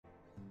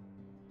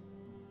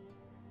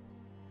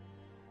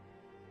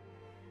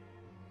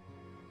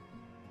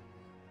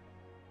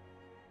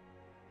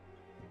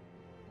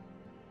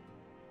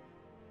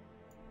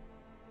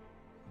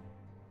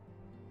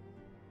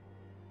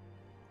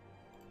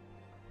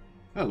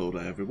Hello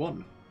there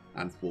everyone,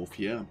 AnthWolf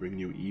here, bringing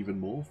you even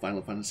more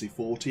Final Fantasy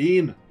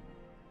XIV.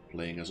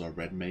 Playing as our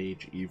red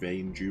mage,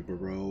 Evane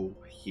Jouberault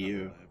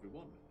here.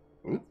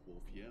 Oh,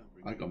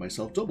 I got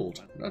myself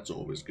doubled, that's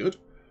always good.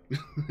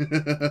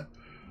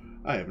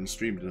 I haven't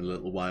streamed in a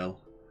little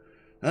while.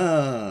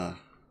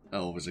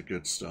 Always a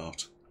good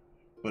start.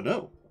 But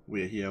no,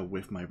 we're here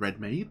with my red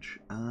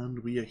mage, and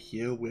we are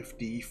here with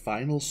the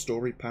final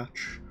story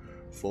patch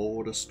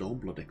for the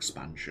Stormblood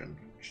expansion,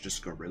 which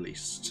just got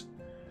released.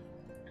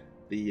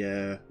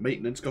 The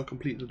maintenance got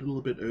completed a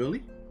little bit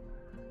early,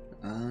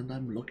 and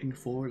I'm looking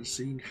forward to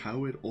seeing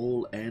how it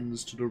all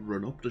ends to the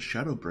run-up to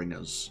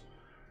Shadowbringers.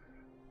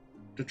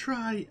 To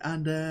try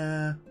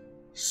and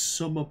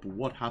sum up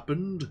what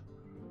happened,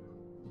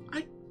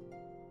 I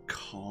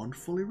can't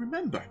fully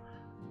remember.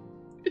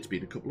 It's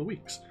been a couple of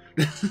weeks.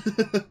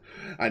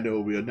 I know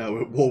we are now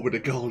at war with the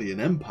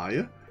Garlean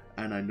Empire,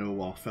 and I know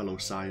our fellow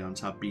Scions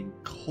have been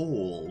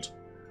called.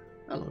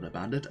 Hello there,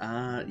 Bandit.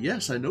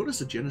 Yes, I noticed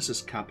the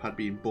Genesis cap had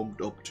been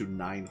bumped up to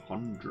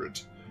 900,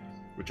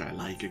 which I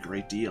like a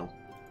great deal.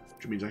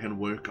 Which means I can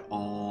work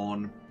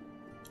on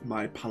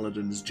my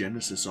Paladin's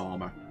Genesis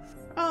armor.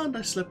 And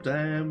I slept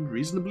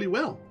reasonably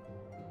well.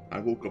 I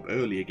woke up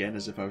early again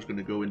as if I was going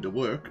to go into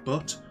work,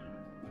 but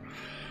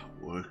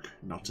work,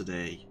 not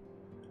today.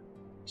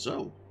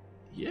 So,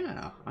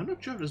 yeah, I'm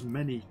not sure if there's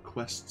many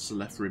quests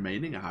left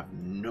remaining. I have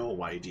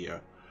no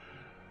idea.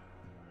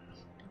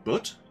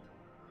 But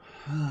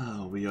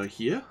we are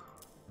here.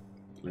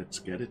 Let's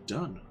get it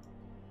done.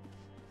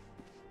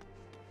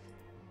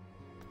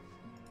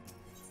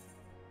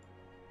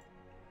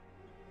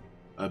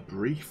 A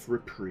brief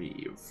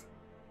reprieve.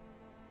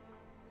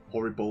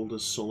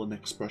 Horibolda's sullen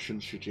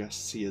expression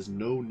suggests he has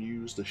no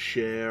news to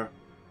share,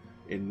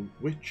 in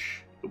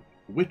which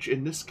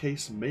in this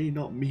case may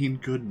not mean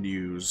good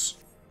news.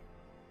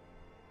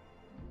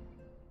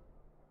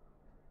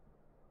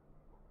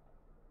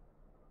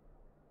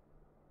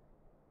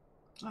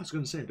 I was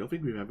going to say, I don't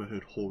think we've ever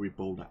heard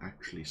Horibolda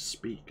actually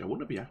speak. I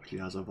wonder if he actually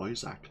has a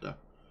voice actor.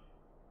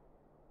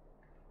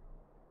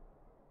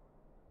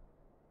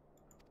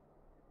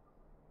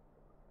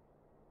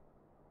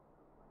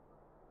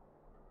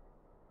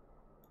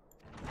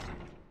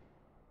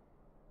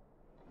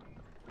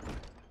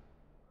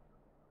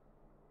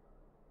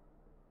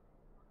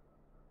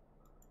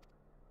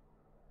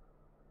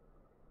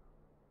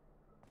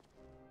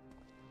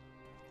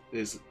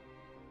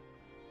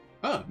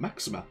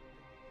 Maxima.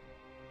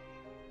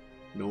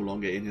 No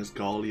longer in his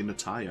Garlean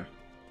attire.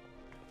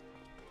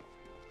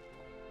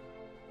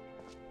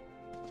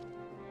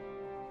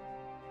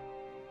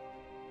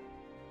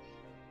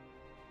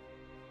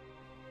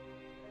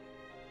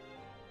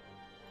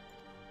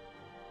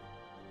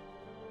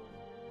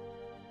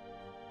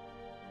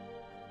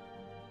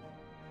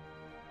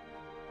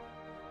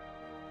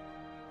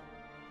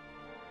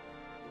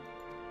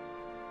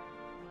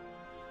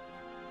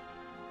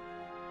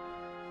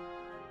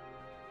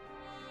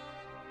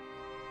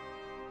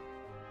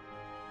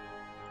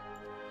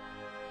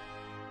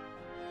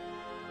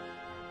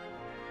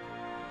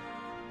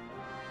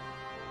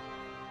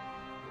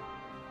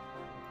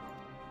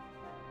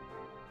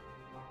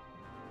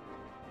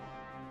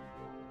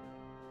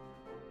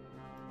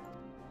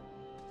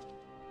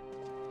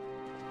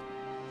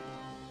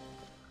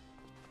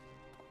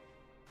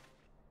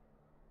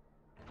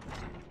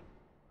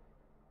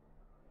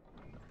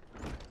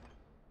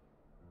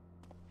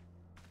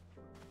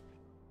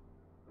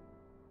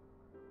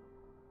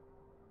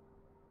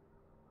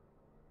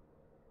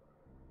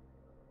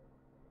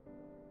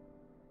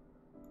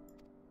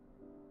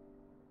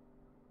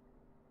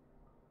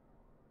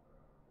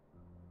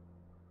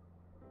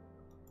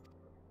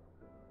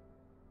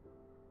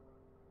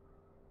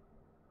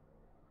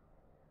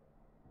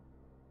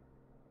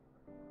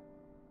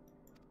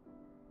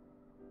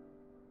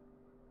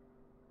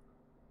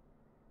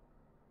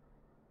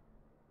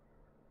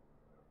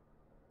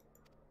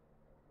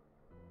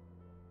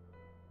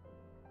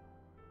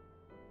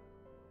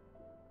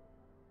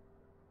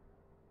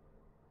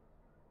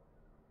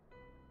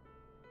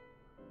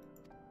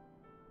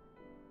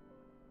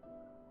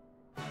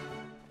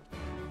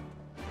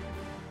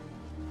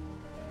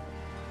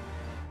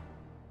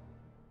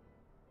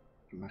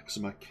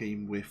 Maxima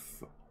came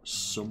with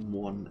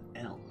someone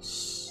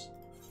else.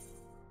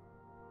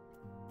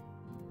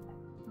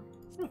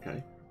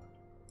 Okay.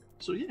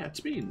 So yeah, it's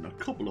been a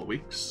couple of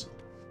weeks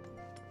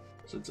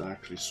since I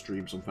actually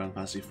streamed some Final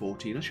Fantasy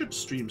XIV. I should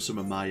stream some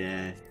of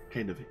my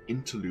kind of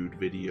interlude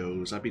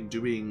videos. I've been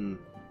doing,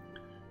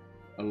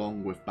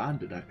 along with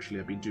Bandit actually,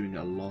 I've been doing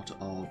a lot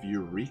of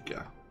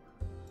Eureka.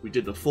 We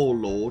did the Four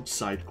Lords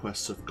side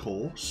quests, of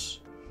course.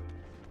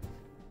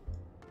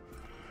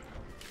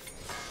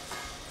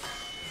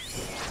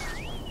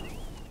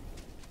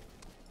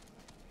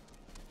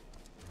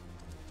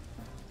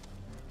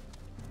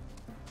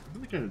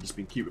 I've kind of just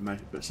been keeping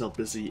myself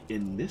busy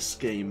in this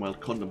game while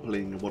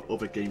contemplating what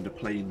other game to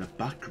play in the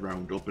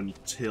background up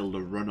until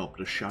the run-up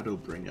to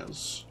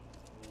Shadowbringers.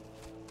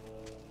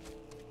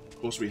 Of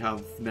course, we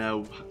have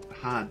now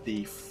had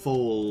the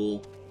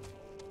full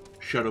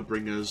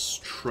Shadowbringer's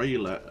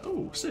trailer.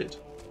 Oh, Sid.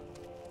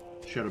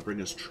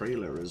 Shadowbringer's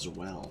trailer as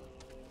well.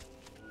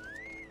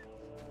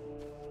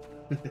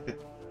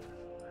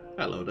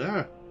 Hello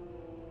there.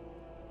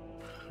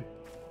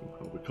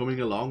 We're coming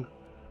along.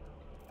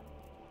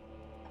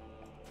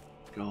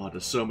 God,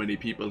 there's so many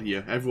people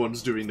here.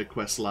 Everyone's doing the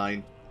quest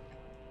line.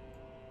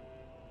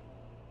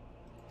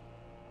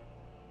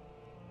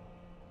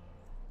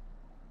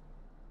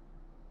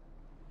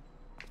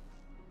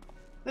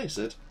 Hey,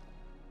 Sid.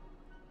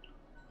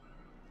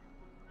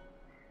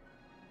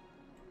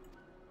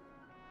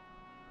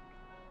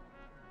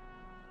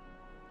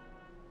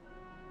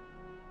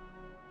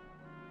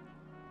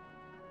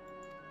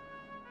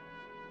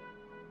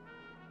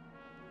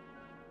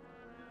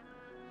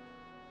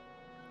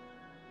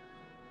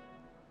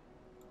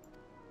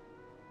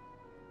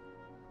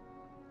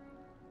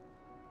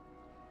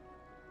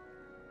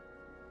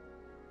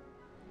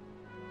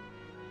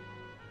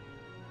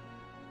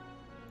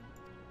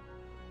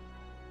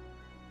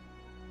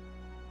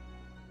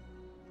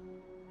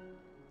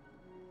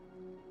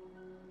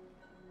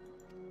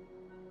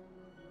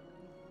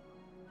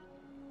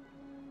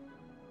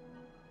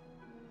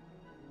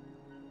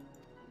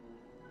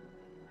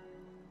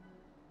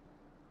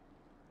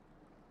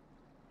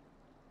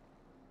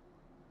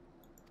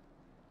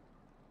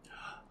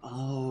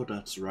 Oh,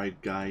 that's right,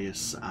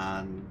 Gaius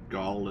and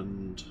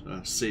Garland,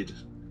 Sid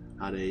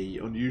had a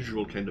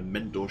unusual kind of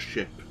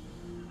mentorship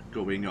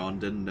going on,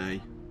 didn't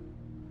they?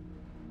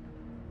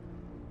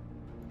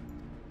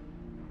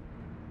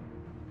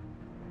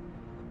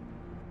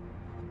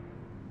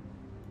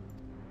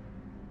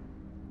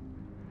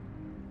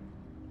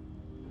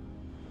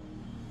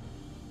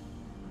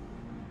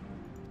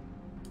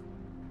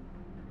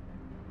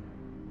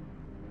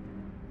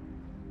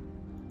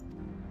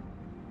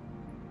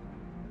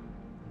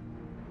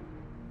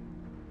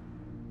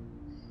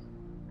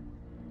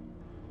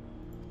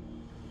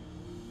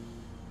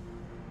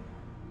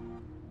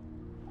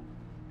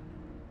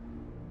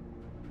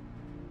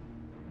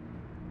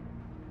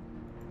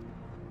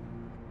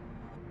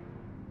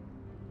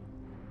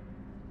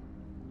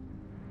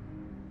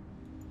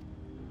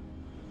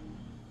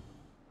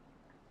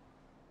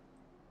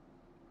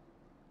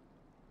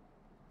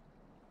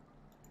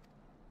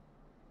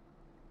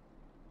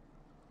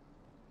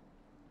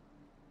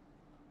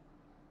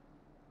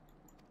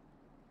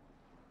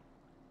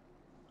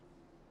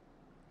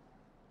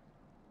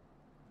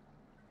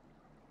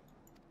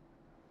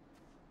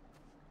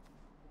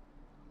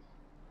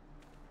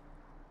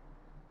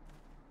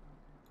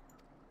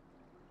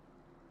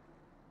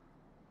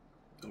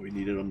 Oh, we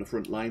need it on the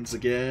front lines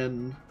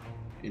again.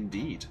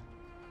 Indeed.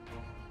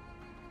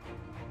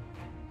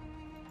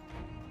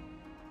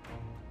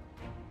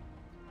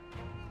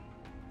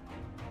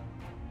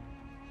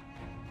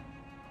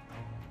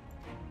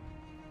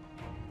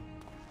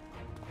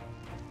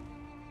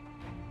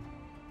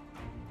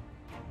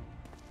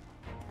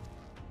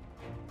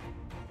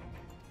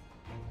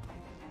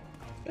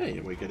 Hey,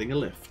 we're getting a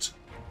lift.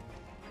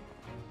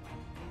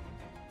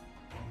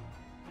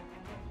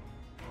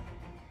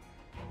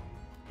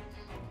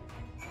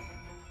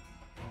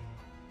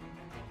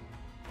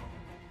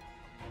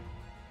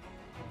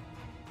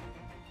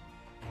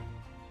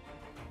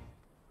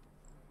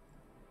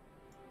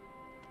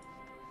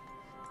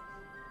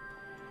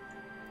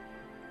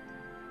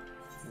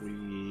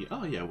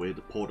 Oh yeah, we're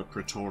the Port of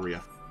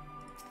Pretoria.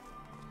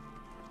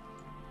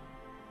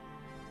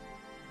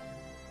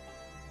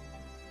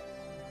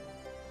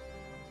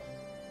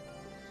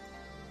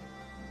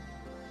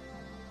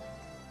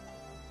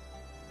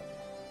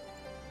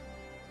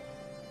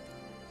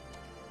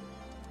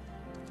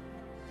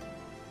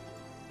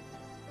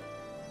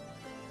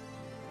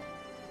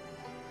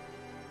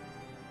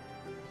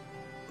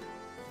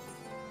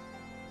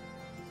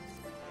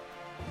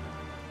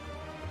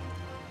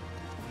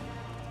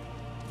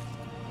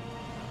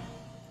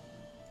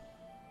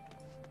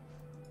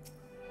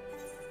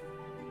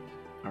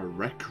 A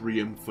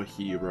requiem for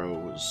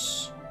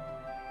heroes.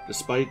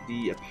 Despite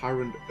the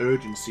apparent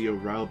urgency of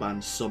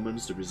Rauban's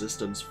summons, the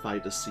resistance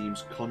fighter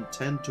seems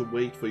content to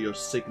wait for your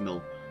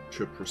signal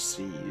to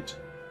proceed,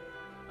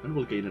 and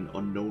will gain an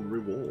unknown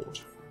reward.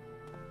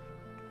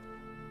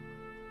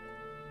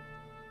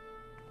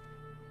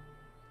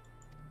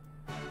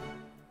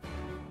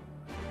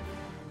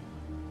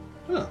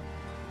 Huh.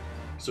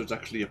 So it's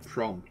actually a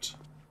prompt.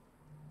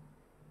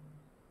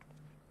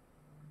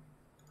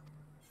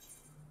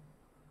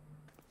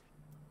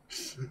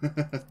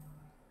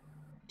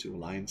 To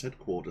Alliance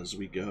headquarters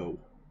we go.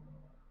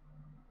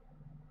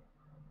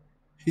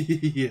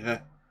 Yeah.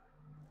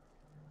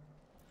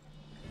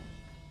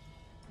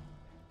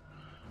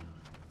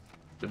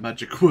 The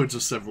magic words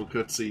of several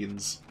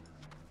cutscenes.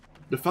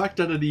 The fact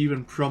that it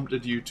even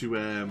prompted you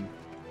to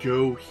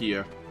go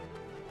here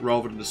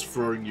rather than just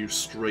throwing you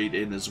straight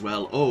in as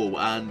well. Oh,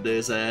 and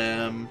there's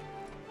a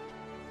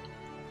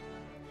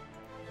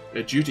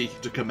duty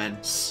to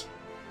commence.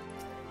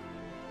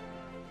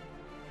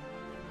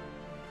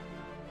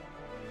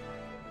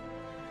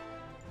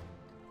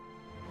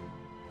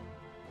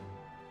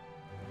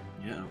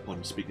 Yeah.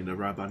 Upon speaking to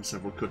Raban,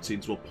 several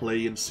cutscenes will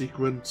play in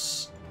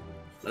sequence.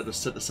 Let us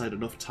set aside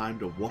enough time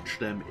to watch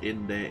them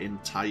in their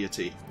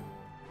entirety.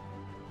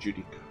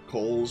 Duty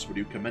calls, would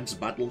you commence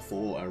battle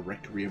for a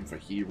Requiem for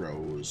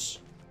Heroes?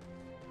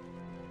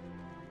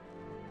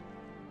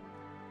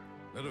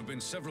 There have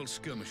been several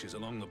skirmishes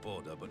along the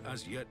border, but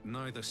as yet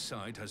neither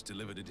side has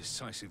delivered a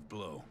decisive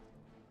blow.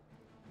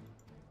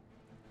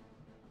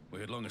 We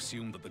had long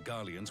assumed that the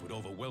Garleans would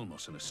overwhelm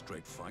us in a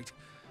straight fight,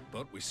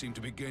 but we seem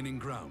to be gaining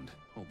ground,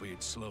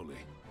 albeit slowly.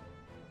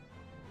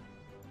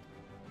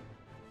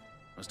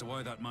 As to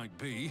why that might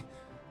be,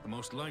 the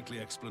most likely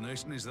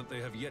explanation is that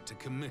they have yet to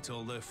commit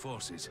all their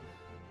forces.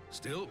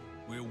 Still,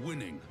 we're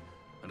winning,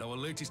 and our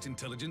latest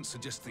intelligence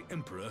suggests the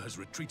Emperor has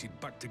retreated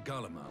back to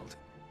Garlemald.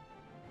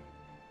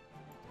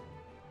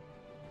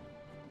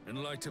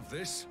 In light of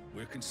this,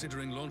 we're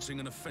considering launching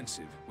an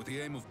offensive with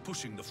the aim of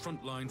pushing the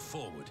front line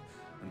forward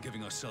and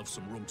giving ourselves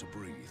some room to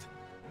breathe.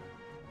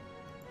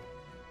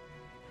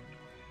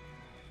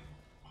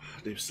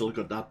 They've still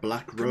got that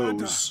black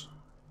Commander, rose.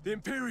 The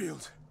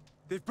Imperials!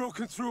 They've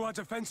broken through our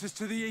defenses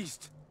to the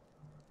east.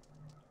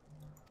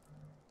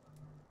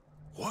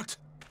 What?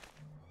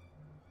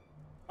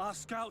 Our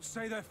scouts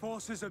say their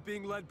forces are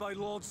being led by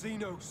Lord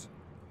Xenos.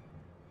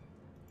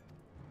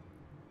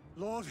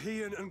 Lord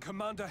Heian and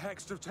Commander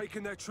Hext have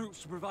taken their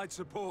troops to provide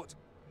support,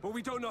 but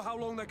we don't know how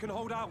long they can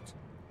hold out.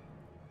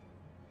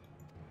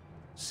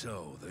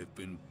 So, they've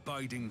been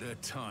biding their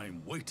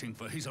time, waiting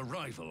for his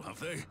arrival, have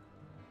they?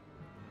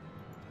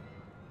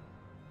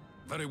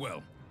 Very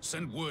well.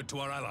 Send word to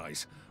our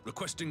allies,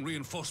 requesting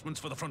reinforcements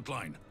for the front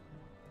line.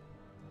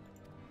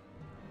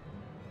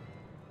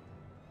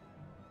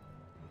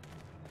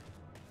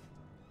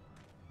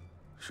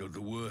 Should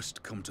the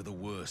worst come to the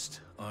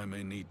worst, I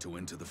may need to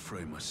enter the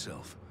fray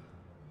myself.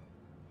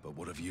 But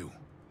what of you?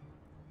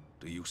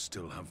 Do you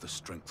still have the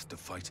strength to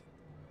fight?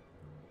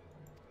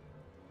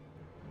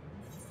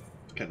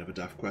 Kind of a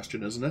daft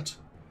question, isn't it?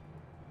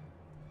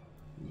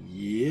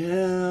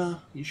 Yeah,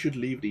 you should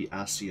leave the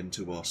Ascian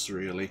to us,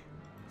 really.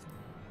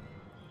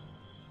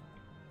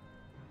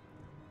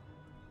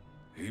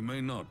 He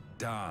may not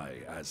die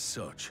as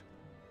such,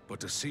 but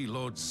to see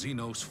Lord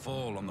Xenos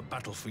fall on the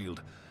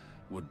battlefield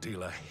would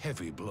deal a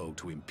heavy blow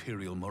to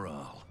Imperial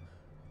morale.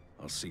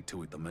 I'll see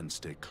to it the men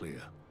stay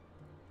clear.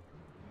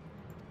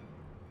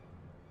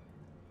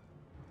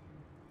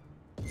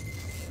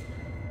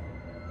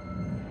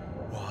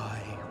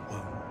 Why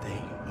won't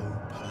they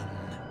open?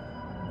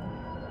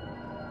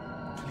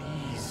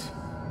 Please,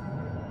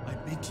 I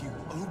bid you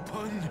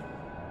open!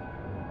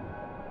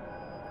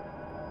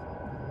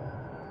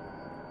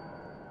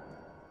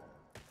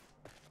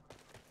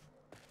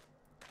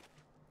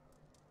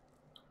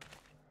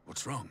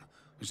 What's wrong?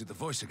 Is it the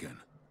voice again?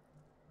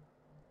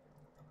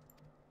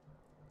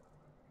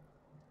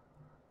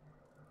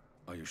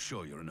 Are you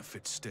sure you're in a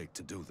fit state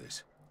to do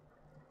this?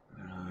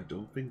 I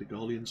don't think the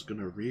Garlean's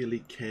gonna really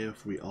care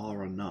if we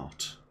are or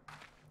not.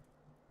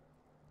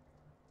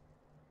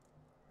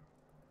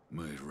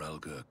 May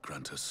Ralga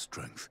grant us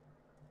strength.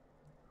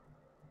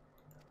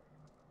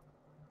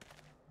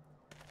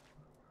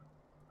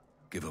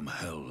 Give 'em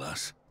hell,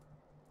 lass.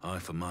 I,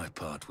 for my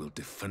part, will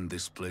defend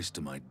this place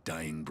to my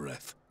dying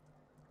breath.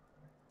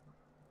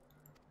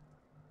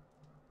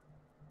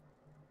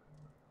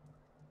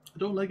 I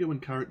don't like it when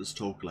characters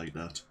talk like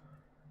that.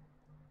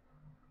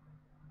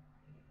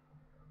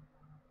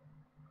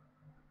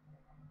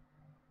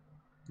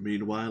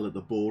 Meanwhile, at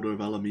the border of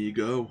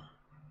Alamigo,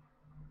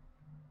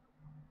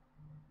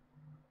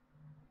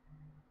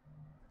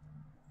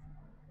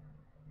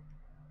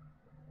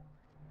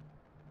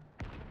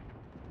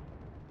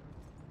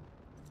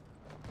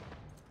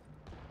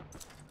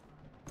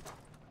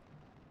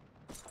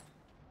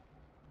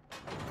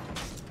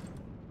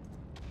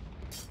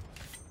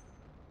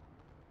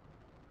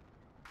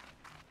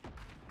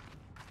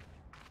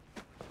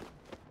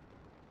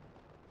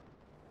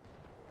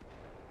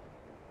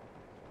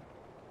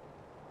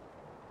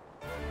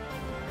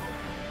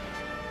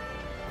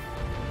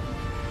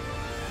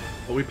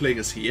 are we playing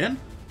as Hien?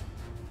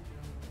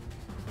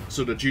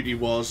 So the duty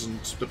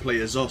wasn't to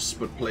play as us,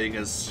 but playing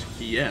as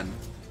Hien.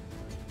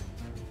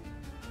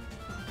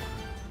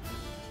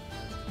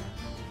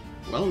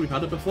 Well, we've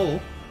had it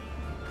before.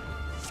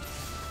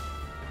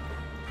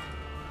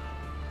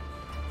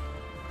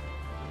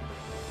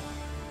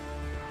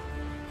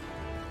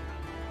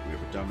 We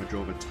have a damage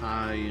over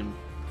time.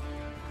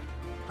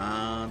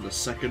 And a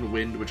second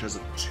wind, which has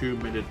a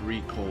 2-minute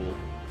recall.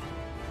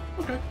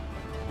 Okay,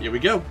 here we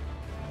go.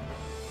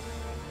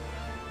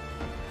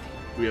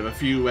 We have a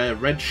few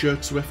red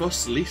shirts with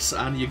us, Lys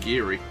and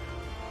Yagiri.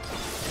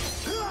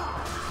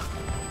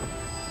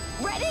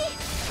 Ready?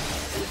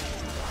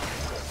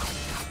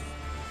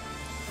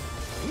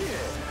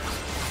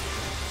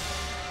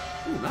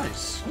 Ooh,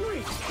 nice.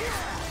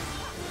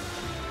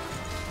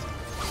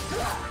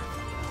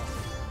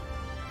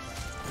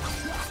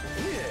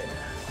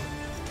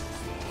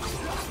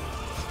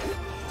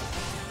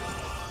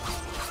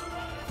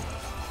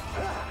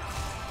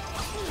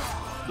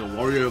 The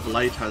Warrior of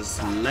Light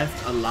has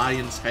left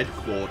Alliance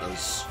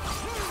headquarters.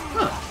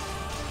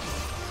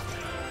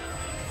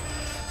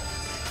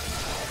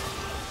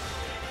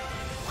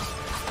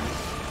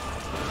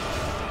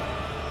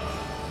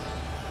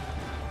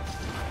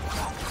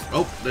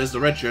 Oh, there's the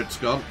red shirt's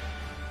gone.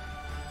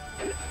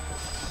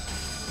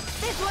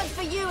 This one's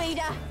for you,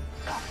 Ida.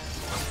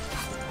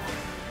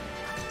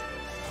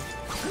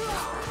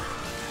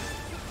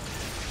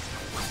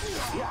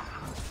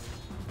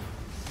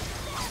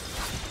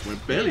 We're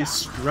barely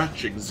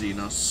scratching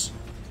Xenos.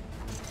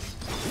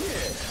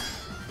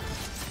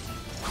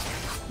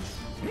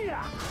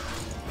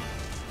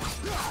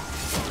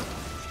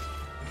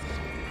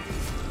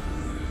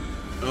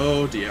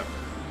 Oh dear.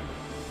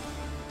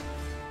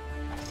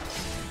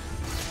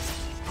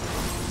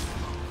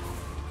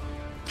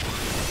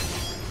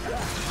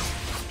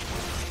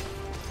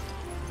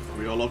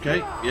 We all okay?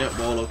 Yeah,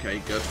 we're all okay,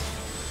 good.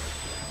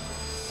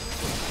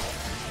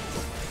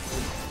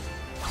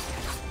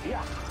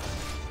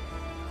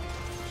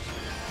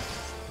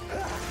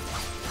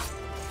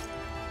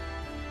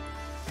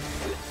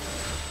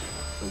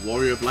 The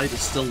Warrior of Light is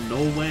still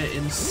nowhere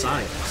in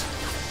sight.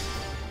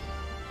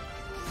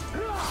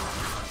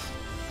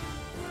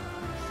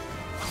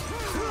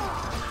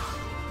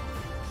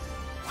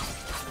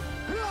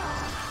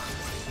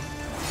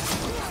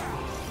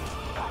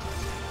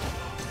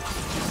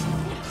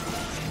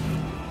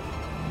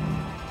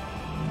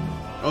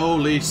 Oh,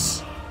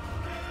 Lise.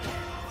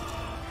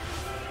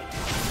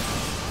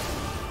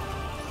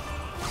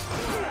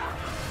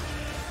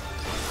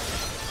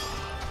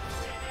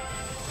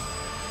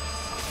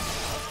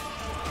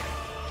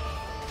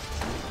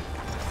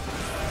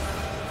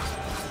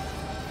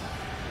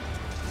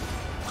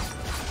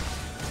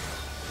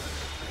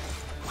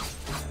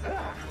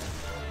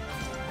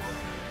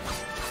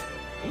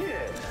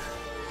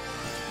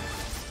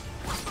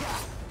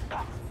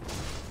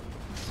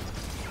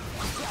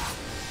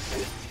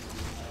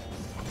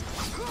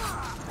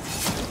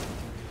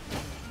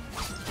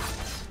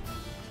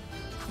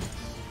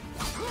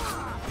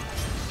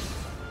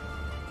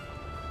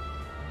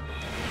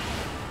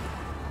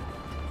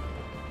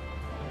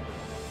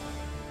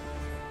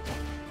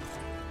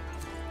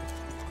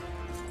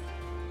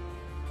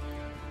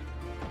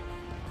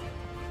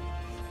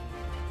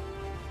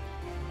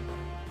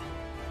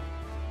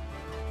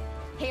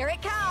 Here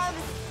it comes.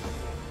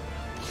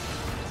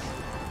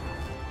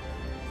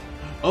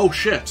 Oh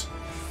shit!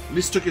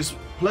 Lise took his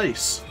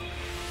place.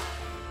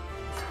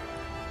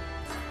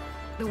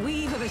 The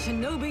weave of a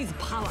shinobi's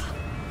power.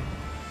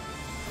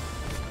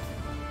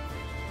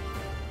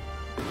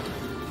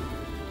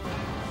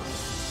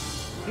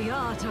 The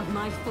art of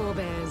my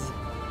forebears.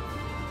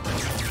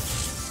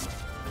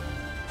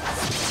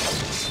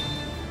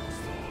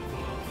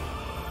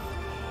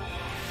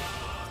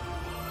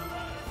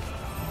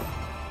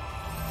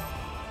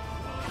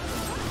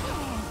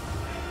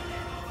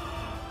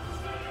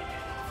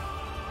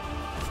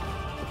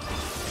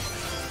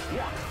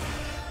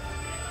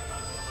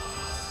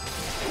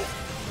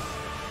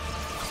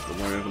 The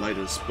Warrior of Light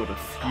is but a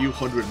few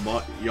hundred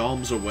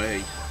yards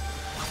away.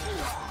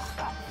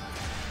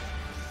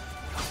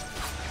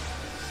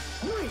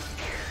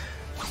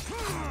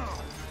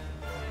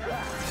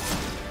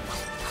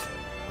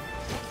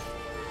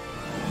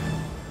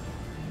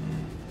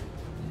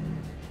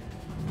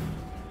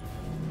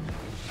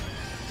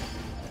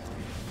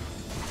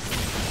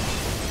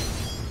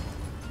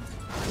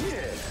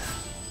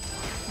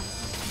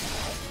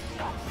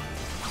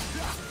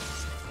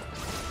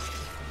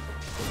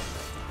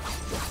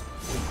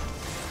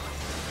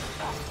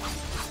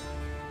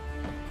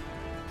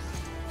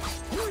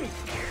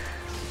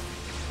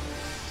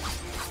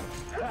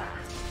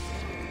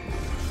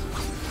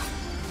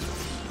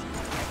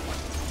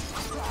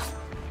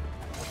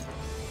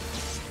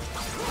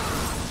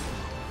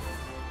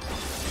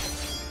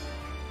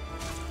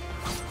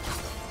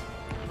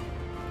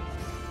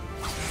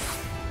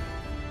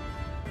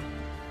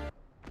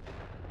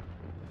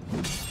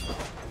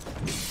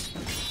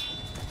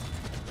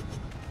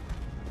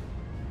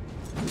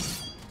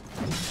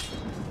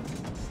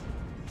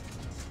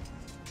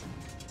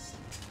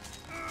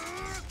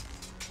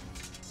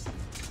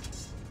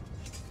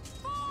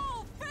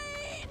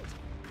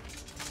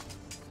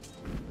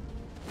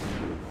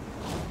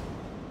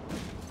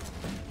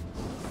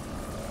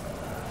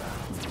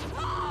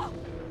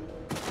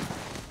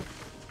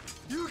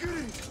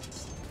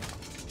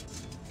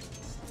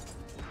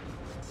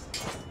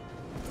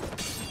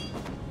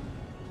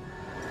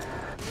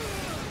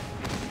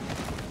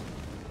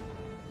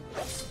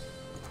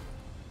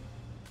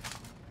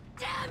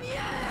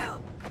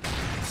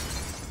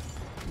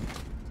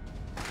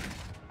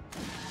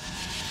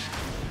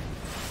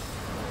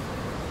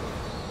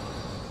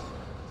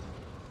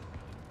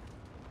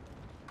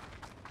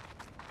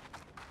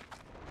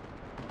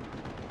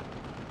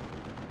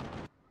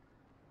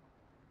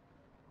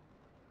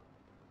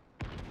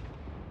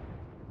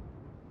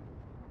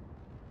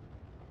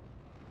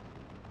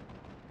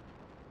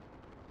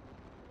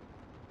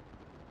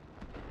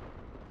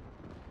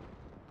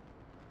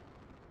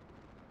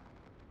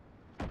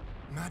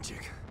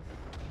 Magic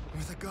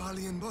with a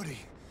Garlean body.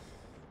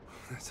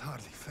 That's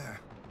hardly fair.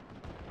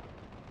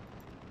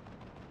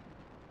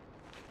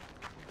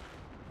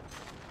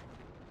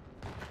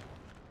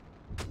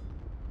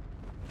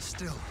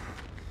 Still,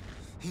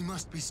 He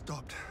must be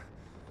stopped,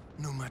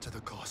 no matter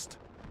the cost.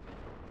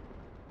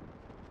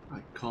 I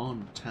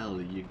can't tell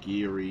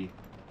Yagiri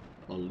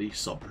or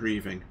Lisa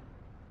breathing.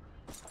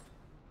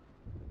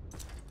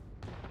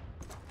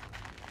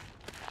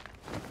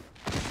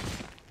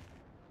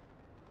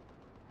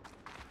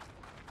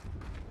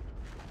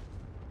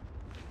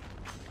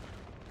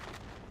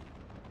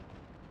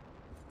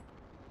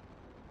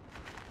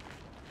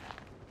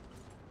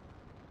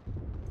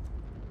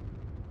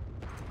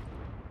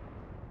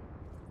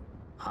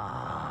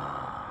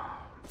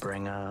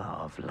 Bringer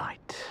of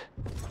light.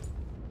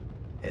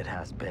 It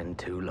has been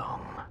too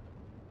long.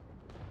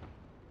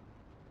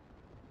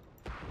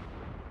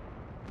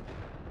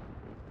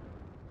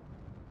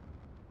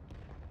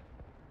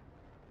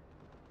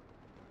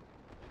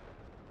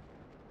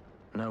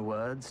 No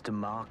words to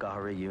mark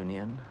our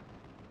reunion?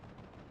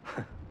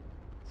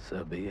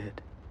 So be it.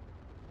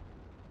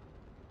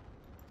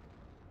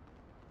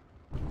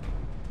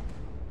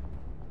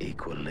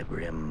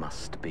 Equilibrium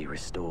must be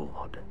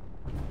restored.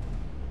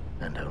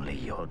 And only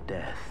your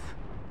death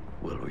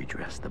will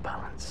redress the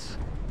balance.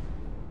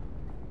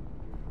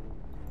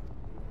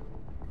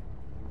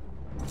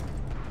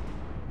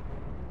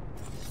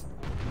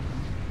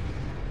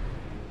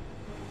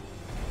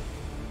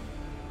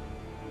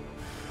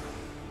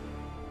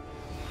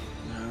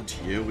 And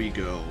here we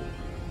go.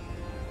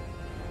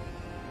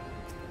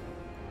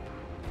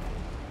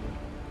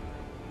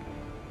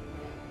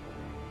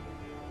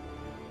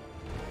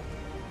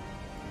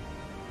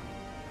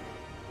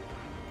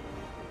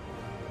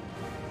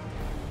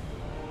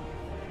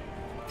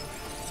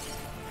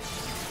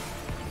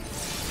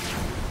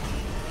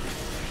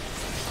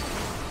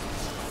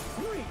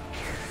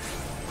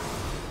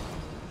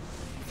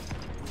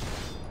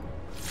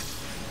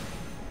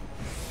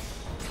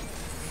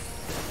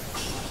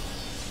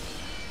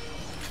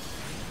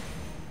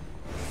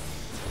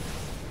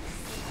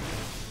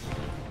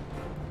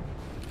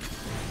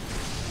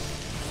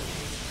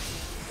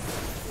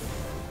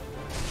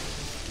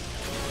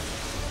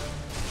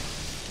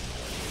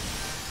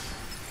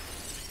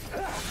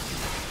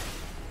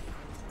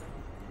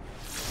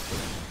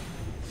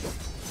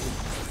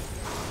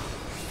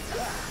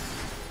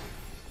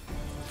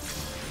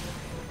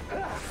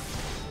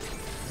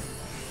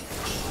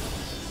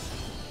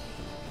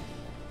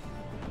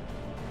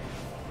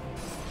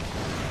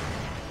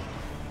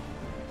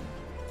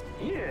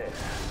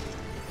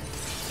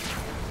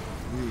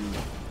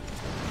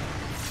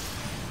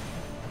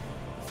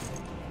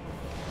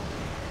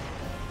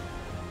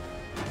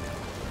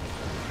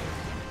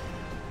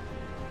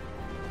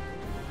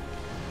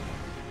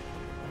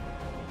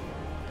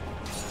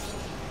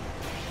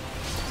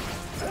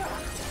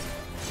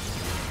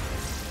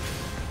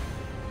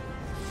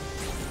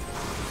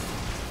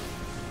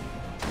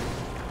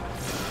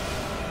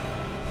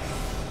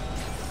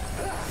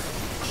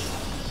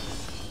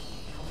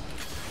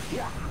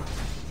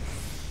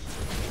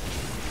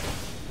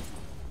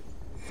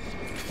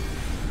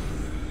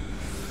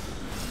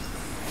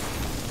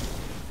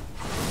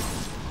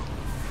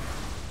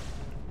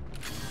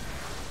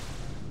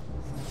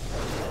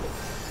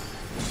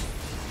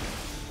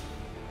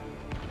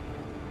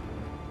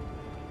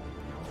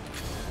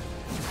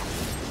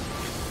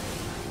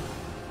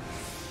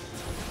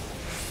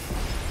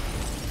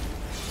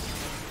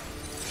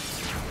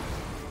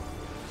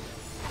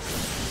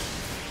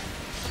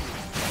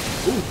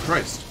 Oh,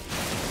 Christ.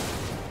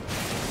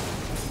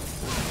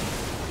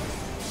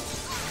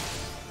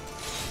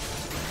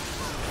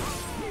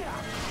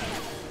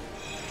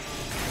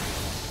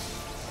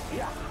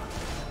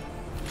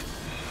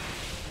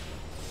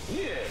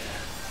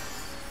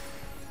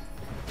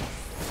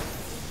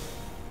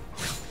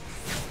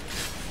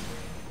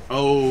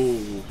 Oh,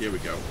 here we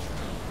go.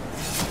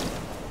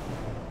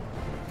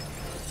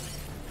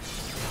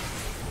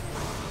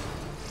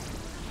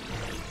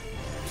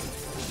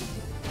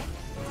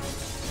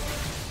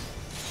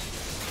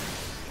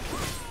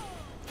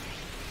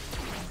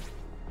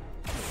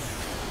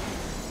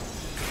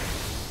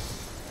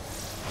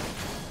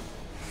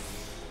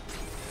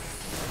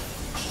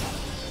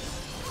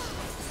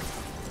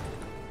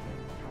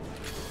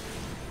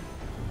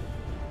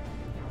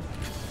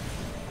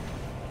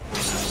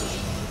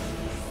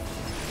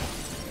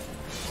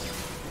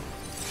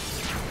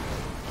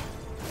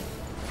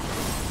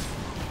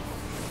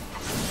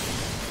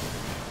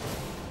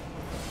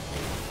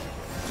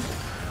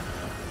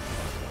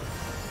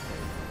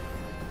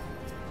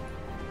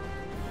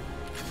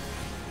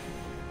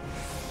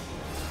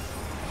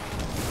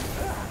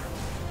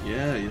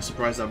 Yeah, you're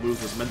surprised that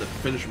move was meant to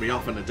finish me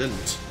off and it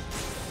didn't.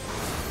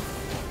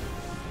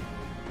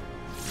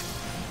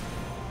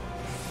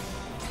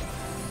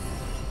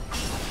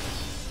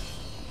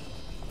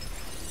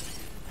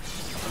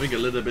 I think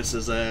Elidibus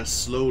is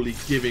slowly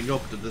giving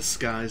up the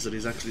disguise that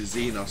he's actually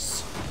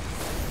Xenos.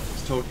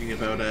 He's talking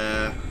about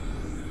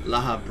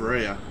La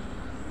Brea.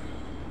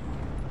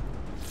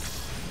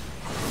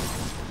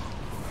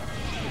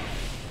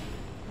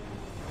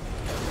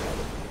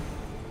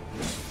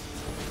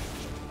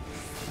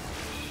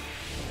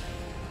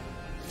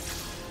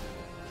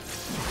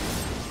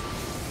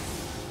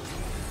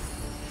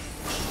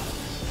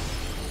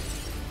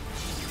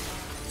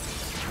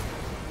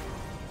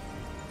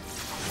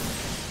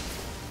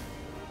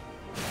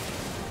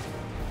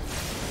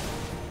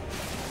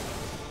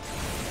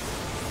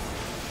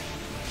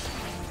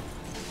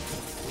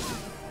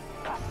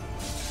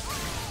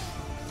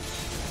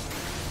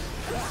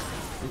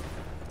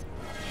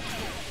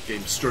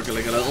 game's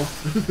struggling a little.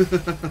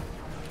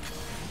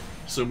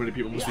 So many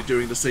people must be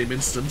doing the same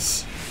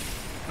instance.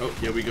 Oh,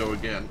 here we go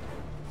again.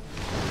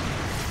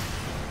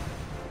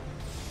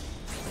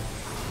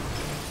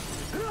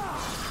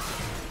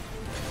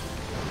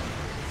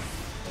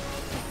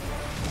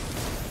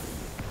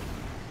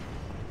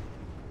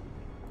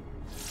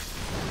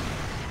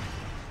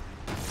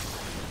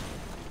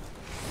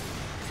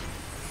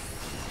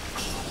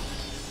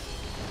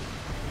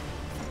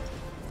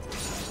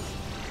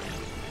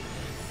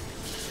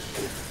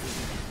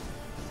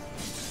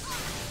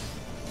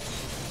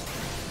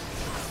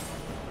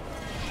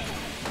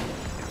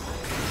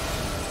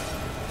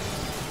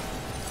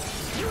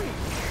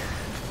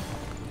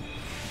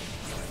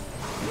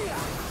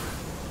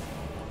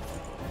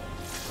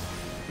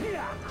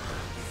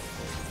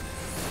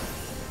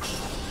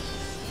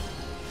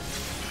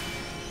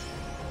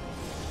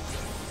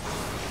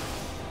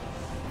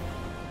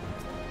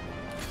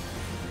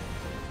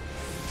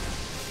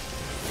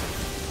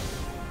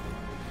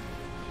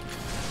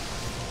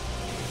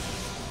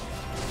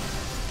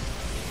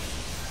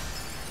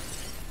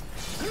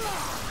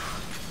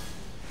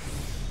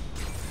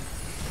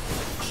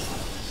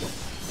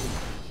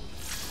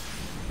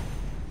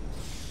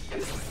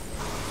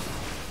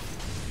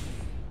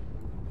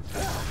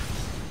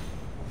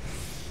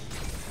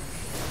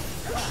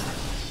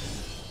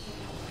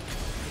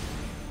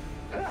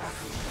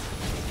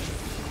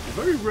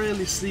 Very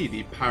rarely see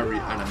the parry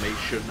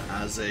animation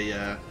as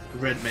a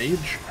red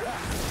mage.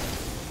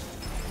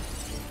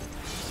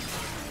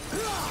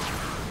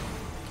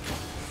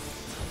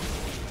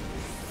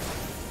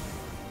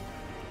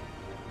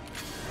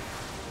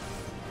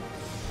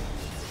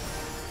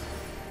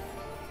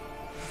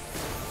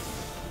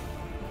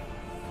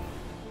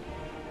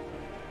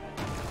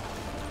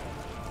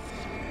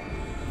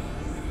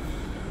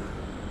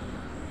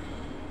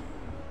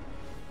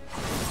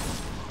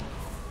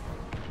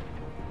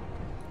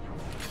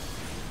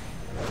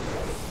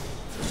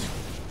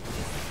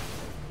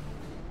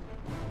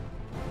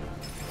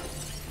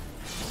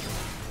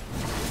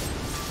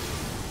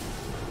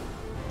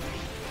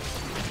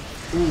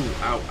 Ooh,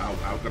 ow, ow,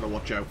 ow, gotta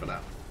watch out for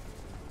that.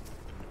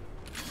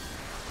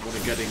 I want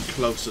to get in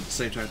close at the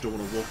same time, I don't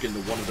want to walk into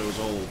one of those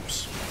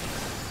orbs.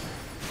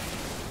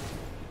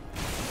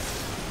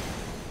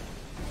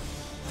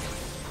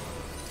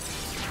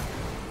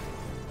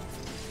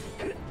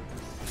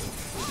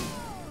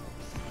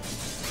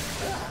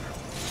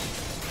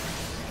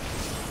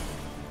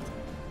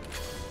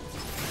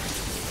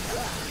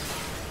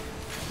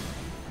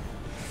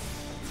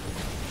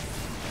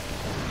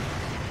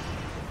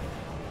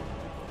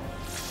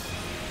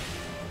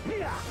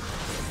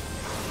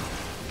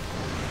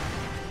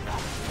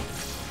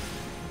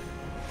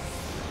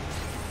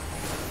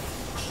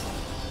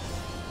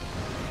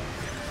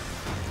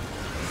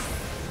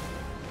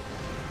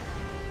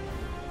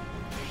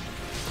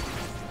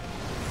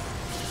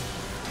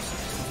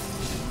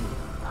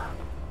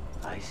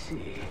 I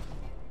see.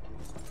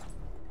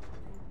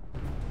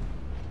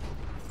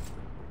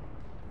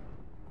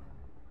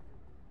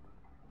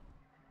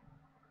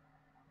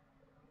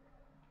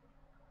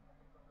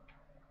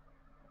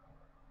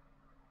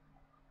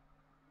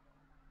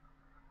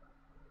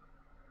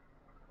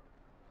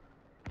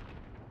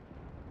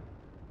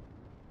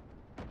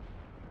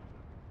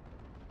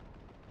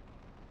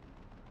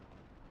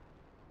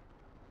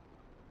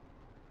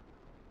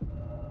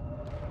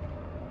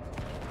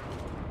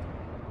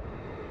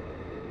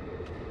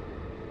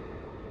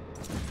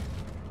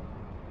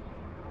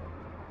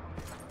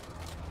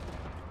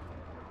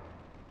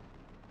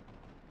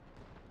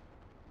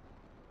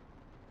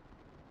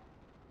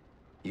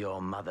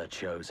 Your mother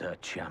chose her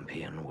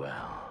champion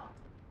well.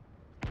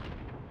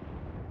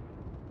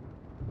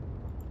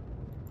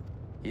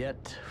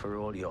 Yet, for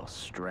all your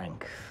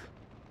strength,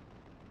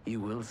 you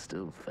will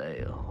still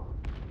fail.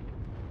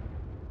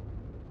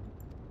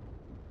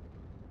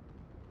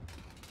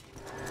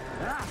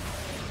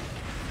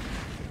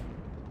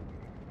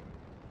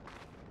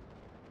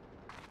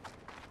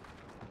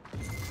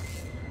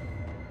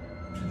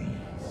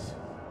 Please,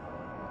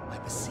 I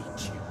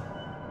beseech you.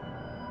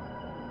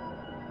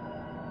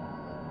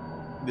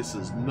 This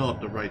is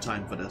not the right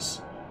time for this.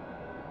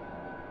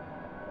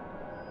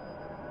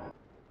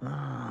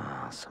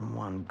 Ah,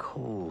 someone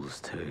calls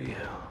to you.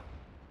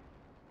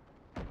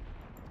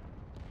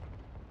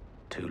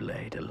 Too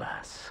late,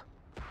 alas.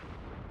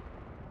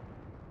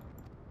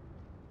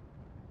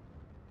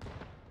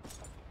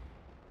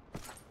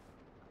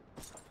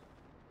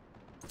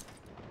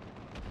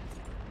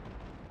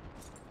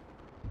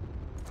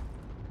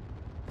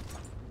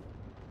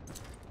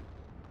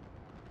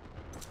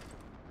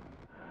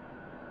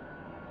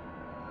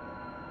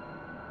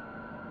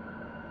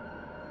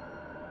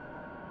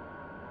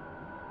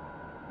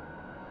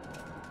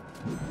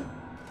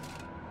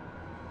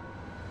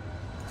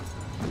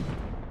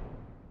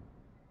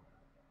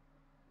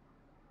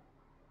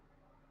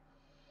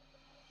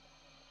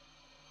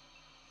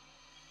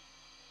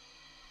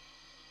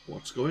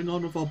 What's going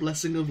on with our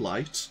Blessing of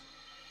Light?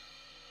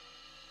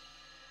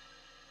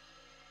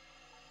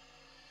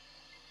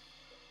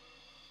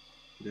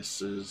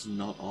 This is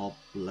not our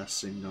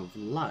blessing of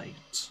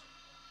light.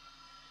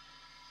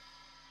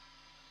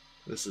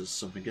 This is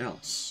something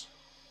else.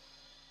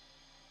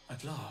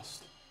 At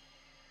last,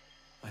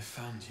 I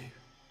found you.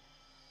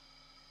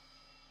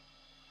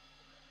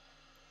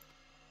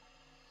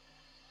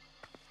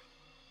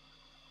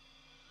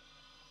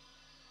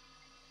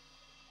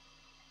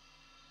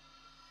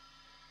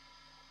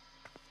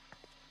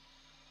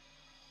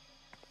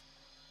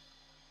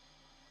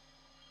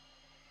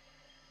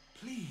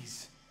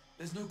 Please,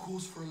 there's no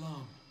cause for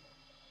alarm.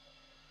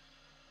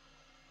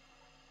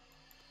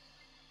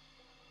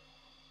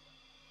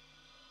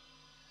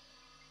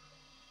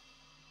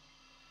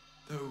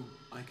 Though,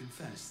 I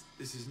confess,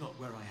 this is not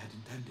where I had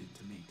intended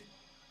to meet.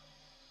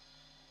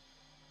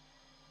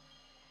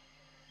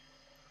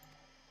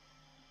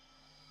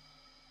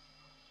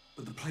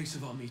 But the place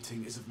of our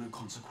meeting is of no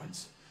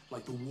consequence,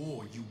 like the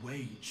war you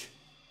wage.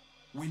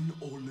 Win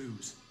or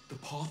lose, the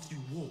path you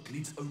walk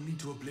leads only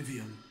to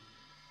oblivion.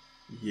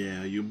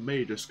 Yeah, you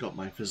may just got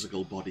my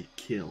physical body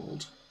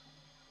killed.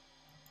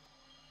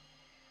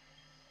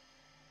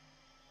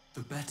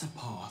 The better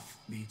path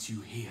leads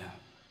you here,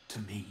 to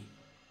me.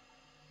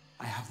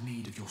 I have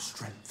need of your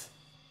strength.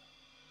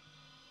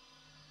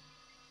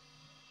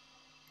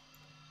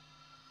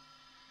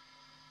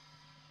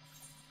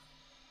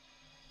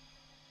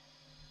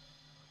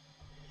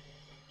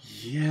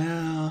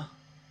 Yeah,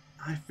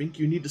 I think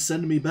you need to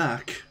send me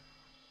back.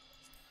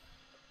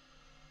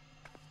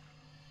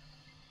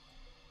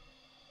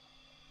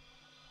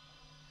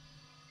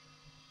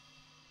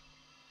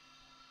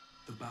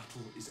 The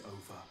battle is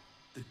over,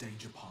 the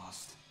danger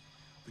past,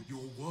 but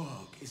your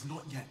work is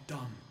not yet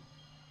done.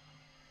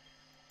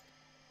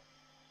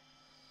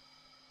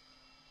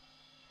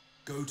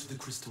 Go to the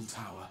Crystal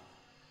Tower.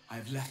 I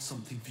have left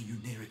something for you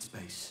near its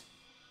base.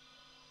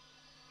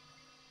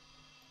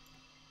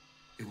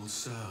 It will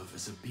serve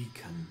as a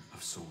beacon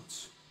of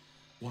sorts,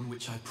 one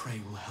which I pray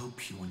will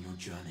help you on your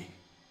journey.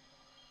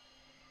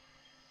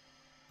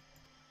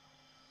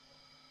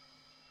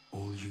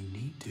 All you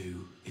need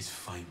do is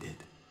find it.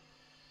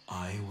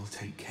 I will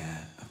take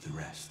care of the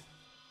rest.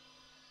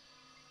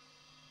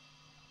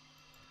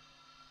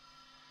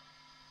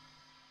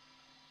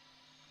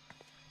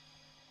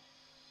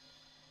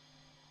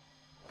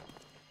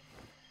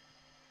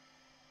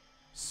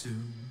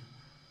 Soon,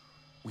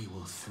 we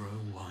will throw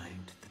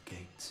wide the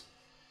gates.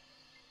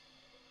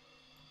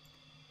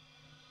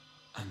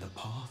 And the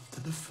path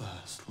to the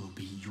first will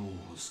be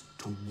yours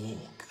to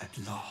walk at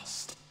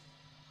last.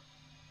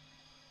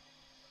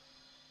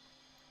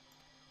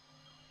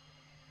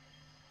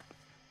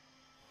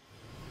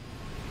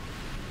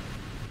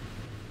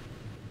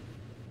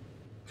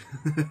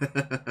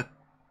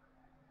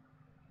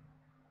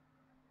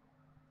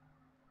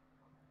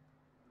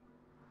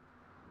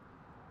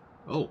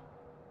 Oh.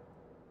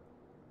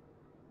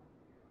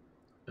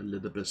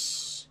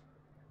 Elidibus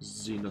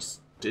Xenos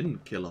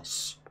didn't kill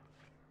us.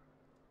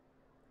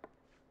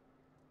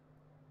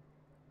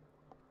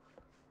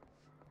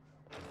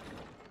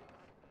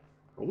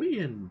 Are we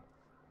in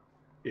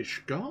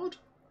Ishgard?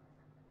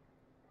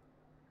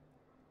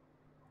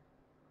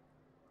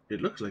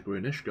 It looks like we're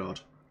in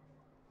Ishgard.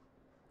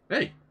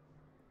 Hey!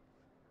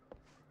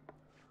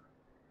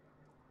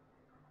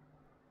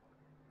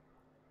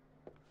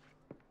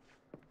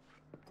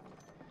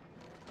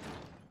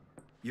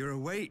 You're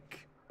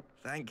awake.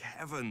 Thank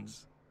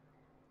heavens.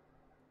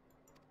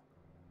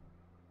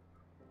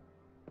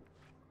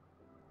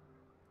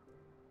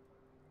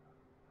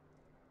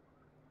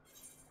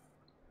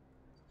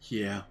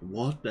 Yeah,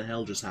 what the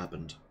hell just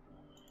happened?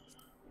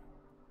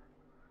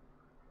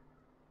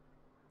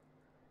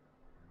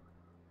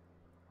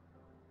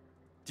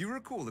 Do you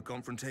recall the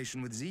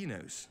confrontation with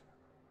Xenos?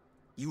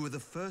 You were the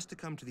first to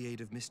come to the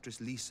aid of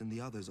Mistress Lys and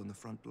the others on the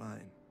front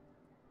line.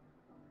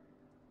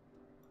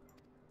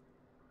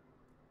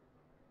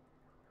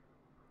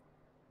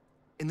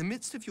 In the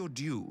midst of your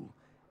duel,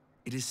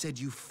 it is said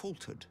you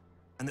faltered,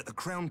 and that the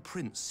Crown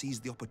Prince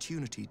seized the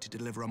opportunity to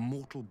deliver a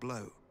mortal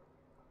blow.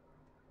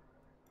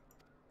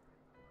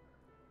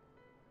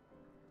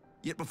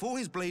 Yet before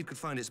his blade could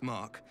find its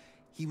mark,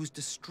 he was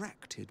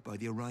distracted by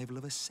the arrival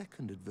of a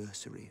second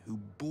adversary who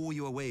bore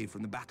you away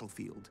from the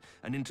battlefield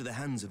and into the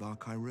hands of our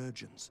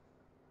chirurgeons.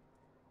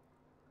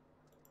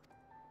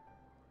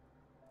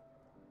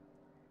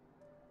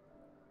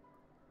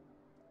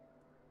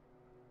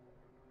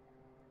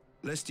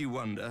 Lest you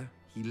wonder,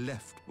 he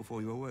left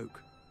before you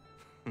awoke.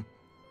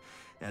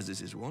 As is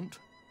his wont.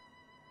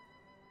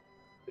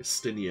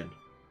 Estinian.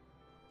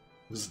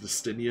 Was it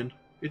Estinian?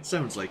 It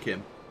sounds like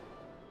him.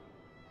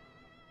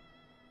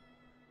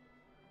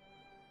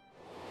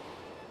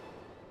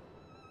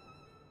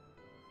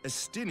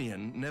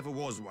 Estinian never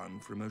was one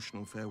for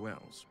emotional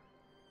farewells.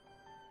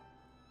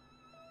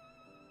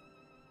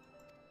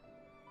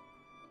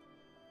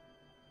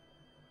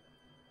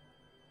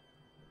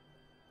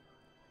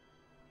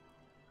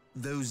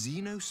 Though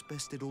Xenos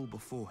bested all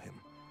before him,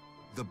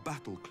 the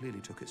battle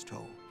clearly took its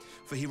toll,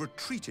 for he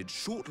retreated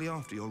shortly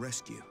after your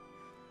rescue.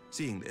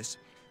 Seeing this,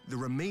 The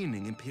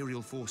remaining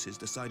Imperial forces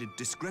decided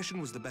discretion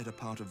was the better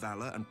part of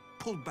valor and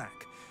pulled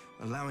back,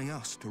 allowing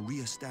us to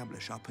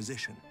re-establish our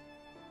position.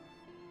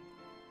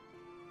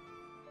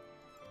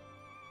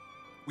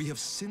 We have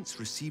since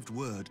received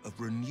word of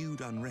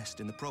renewed unrest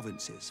in the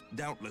provinces,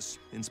 doubtless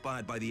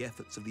inspired by the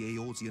efforts of the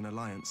Eorzean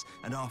alliance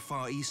and our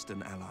Far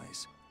Eastern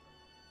allies.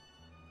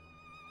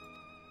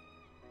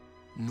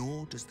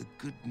 Nor does the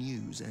good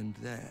news end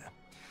there.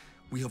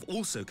 We have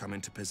also come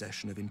into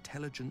possession of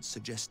intelligence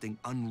suggesting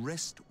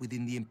unrest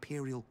within the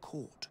Imperial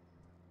court.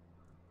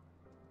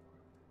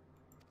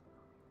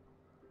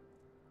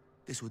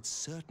 This would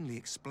certainly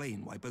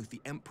explain why both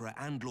the Emperor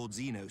and Lord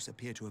Xenos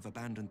appear to have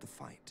abandoned the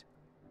fight.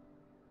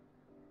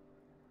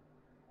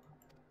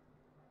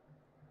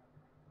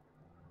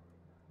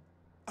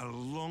 A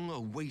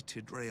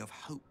long-awaited ray of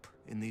hope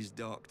in these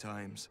dark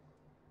times.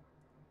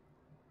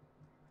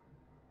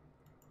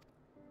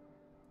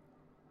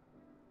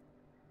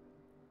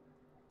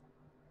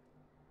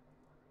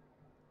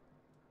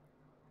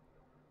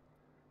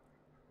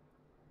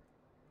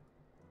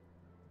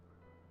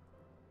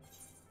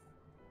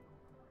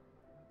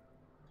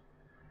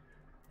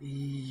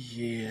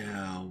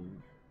 Yeah.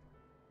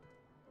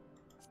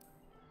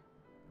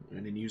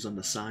 Any news on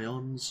the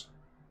Scions?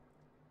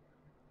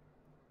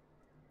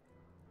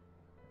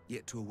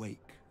 Yet to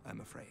awake,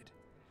 I'm afraid.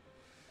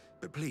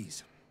 But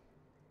please,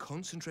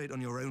 concentrate on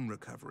your own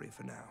recovery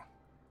for now.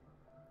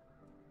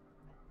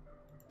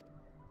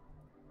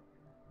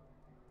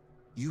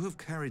 You have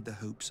carried the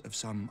hopes of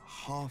some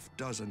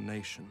half-dozen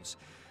nations,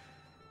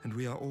 and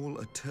we are all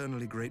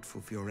eternally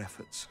grateful for your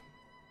efforts.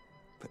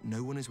 But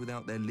no one is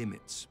without their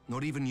limits,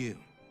 not even you.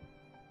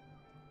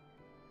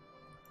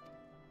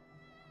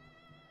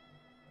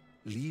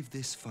 Leave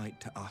this fight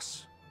to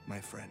us,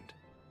 my friend.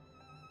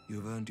 You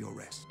have earned your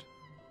rest.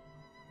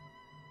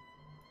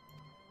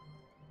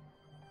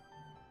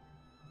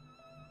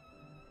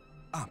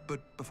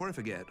 But before I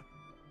forget,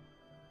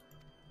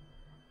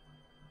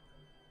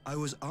 I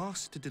was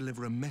asked to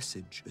deliver a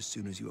message as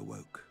soon as you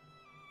awoke.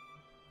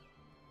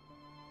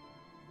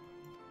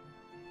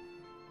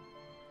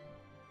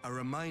 A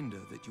reminder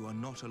that you are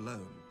not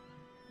alone,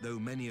 though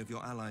many of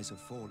your allies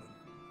have fallen.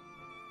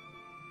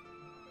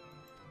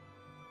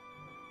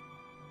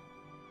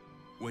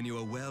 When you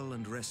are well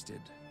and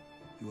rested,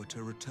 you are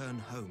to return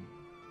home,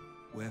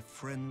 where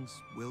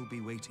friends will be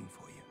waiting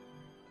for you.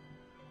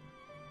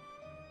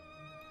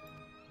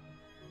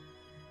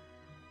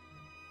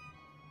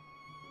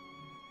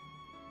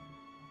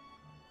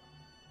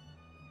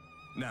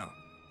 Now,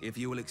 if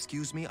you will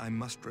excuse me, I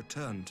must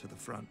return to the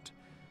front.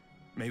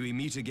 May we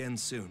meet again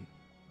soon,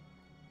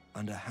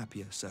 under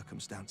happier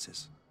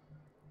circumstances.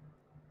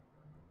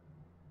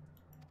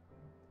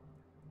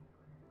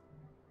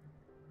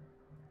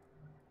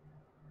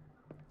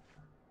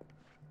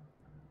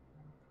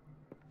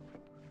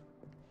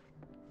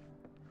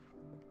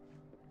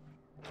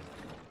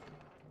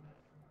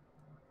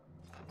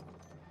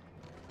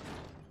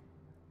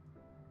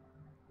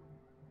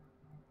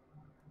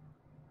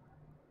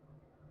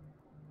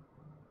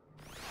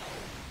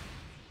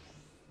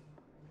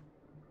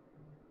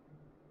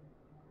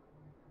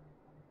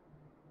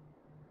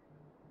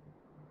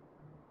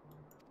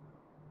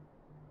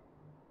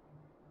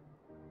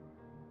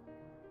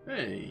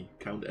 Hey,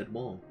 Count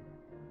Edmond.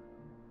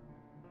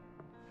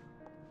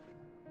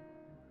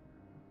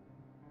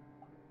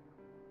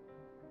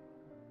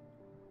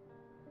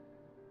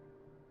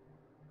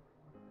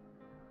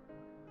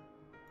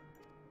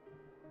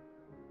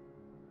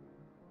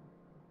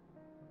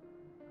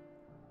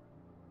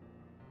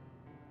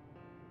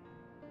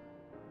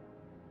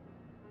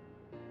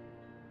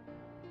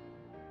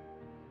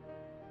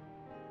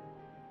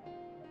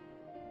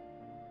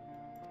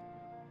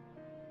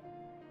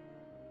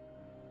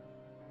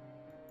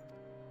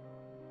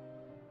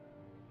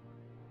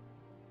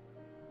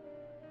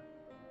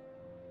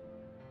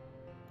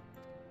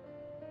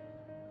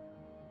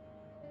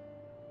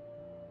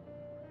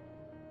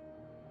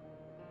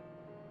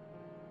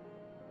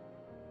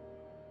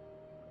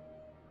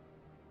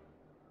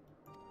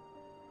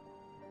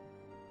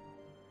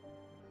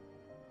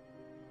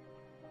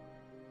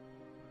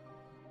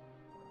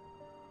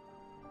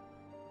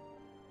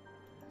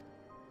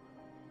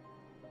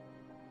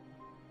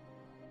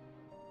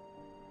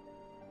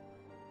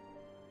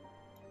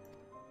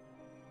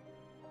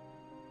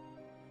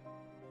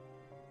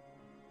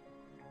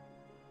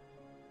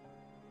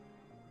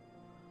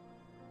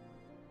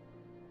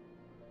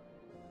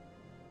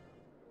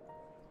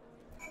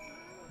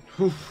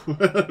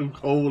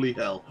 Holy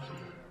hell.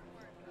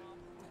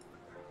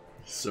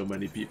 So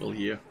many people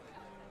here.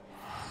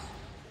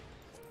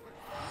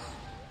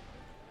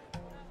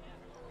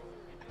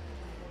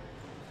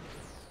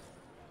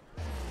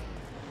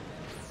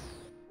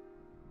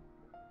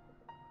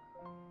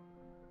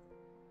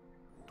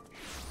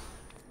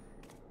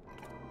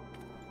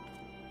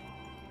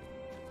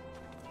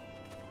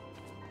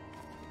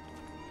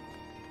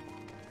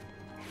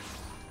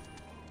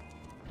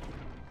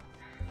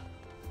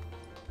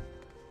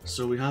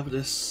 So we have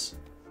this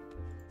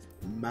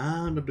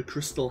man of the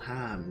crystal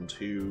hand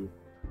who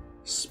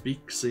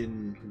speaks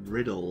in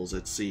riddles,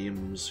 it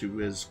seems, who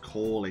is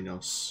calling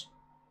us.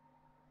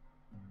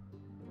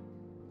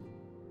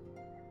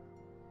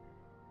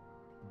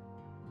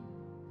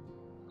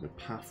 The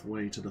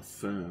pathway to the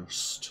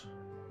first.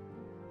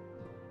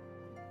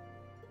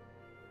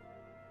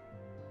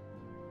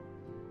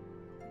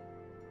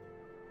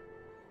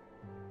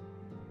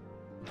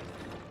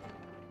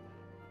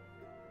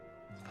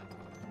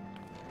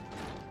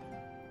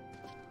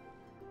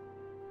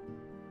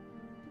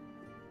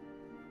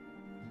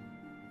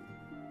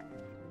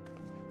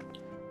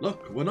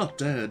 Look, we're not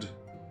dead.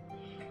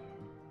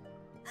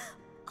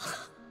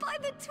 By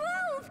the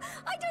 12!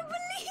 I don't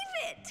believe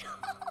it!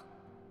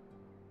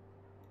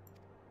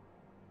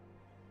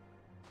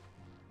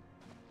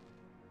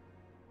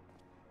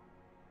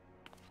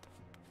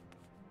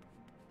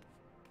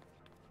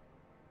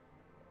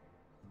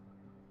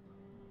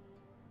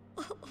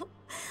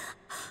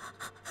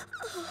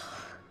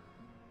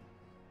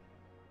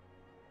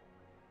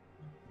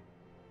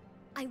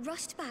 I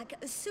rushed back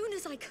as soon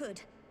as I could.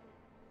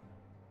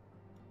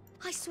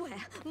 I swear,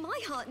 my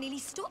heart nearly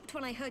stopped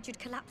when I heard you'd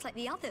collapse like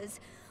the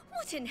others.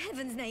 What in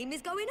heaven's name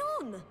is going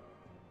on?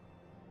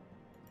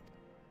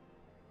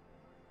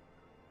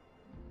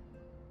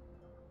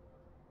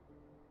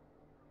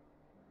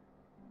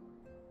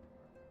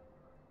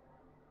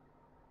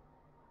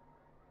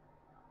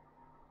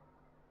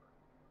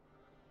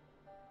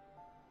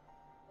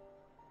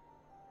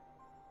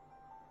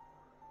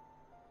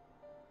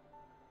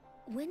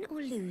 Win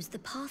or lose, the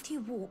path you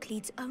walk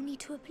leads only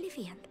to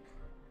oblivion.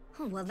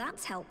 Oh, well,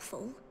 that's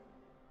helpful.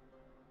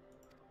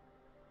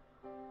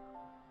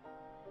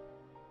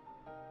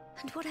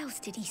 And what else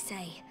did he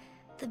say?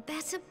 The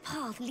better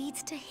path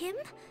leads to him?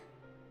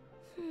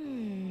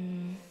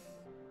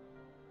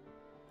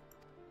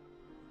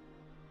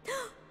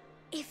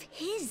 If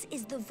his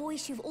is the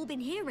voice you've all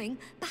been hearing,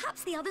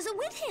 perhaps the others are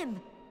with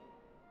him.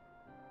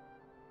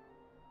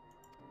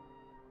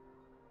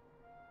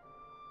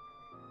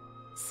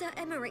 Sir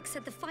Emmerich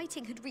said the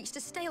fighting had reached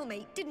a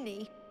stalemate, didn't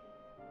he?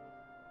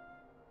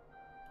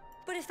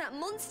 But if that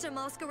monster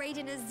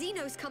masquerading as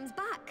Xenos comes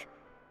back...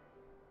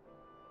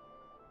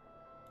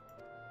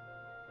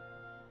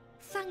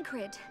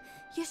 Thancred,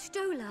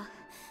 Y'shtola,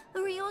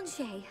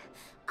 Eorzea,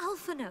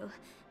 Alphino,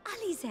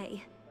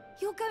 Alize.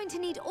 You're going to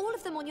need all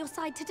of them on your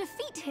side to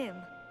defeat him.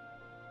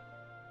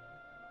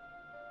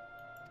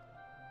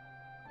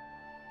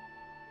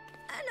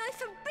 And I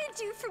forbid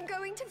you from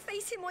going to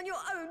face him on your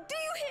own, do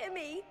you hear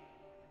me?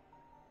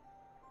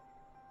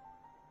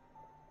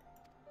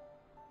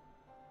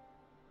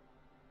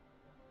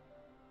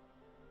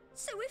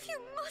 So if you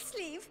must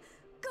leave,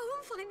 go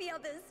and find the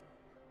others.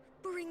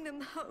 Bring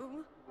them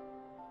home.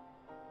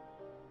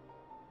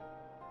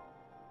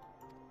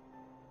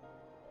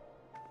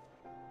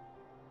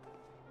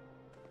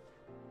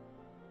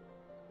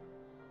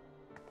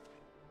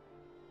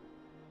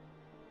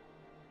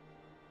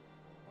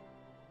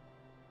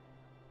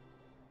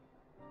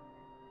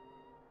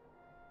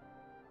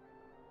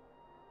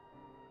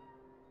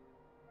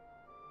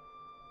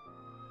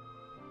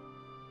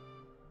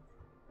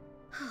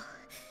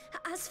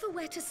 As for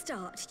where to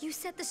start, you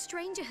said the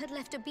stranger had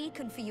left a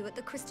beacon for you at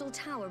the Crystal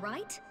Tower,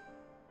 right?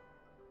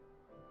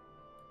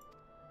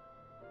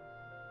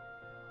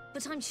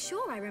 But I'm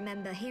sure I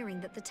remember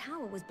hearing that the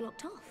tower was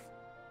blocked off.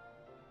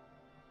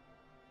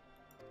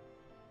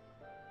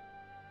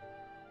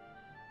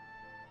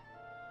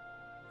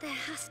 There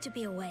has to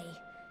be a way.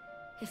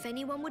 If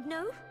anyone would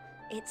know,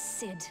 it's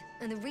Sid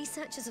and the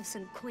researchers of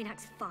St.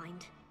 Coinac's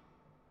find.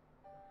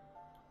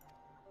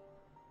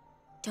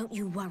 Don't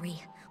you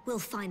worry. We'll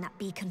find that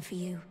beacon for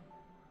you.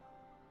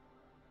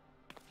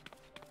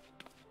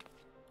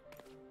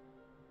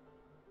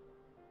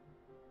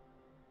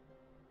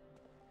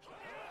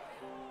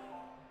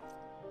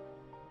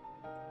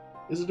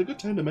 Is it a good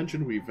time to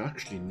mention we've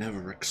actually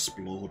never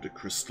explored the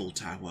Crystal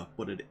Tower,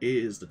 but it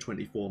is the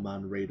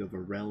 24-man raid of a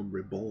realm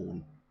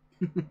reborn.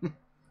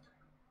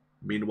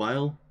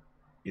 Meanwhile,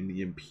 in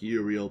the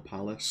Imperial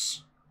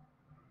Palace...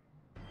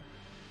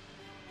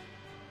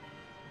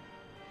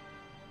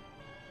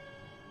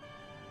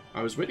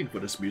 I was waiting for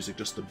this music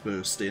just to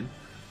burst in.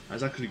 I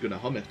was actually going to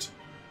hum it.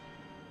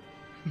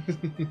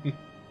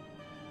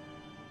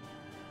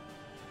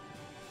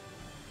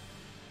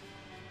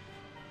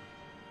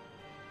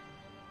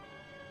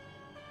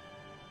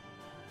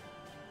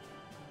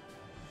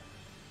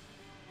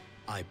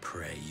 I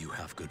pray you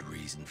have good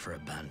reason for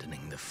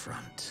abandoning the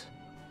front.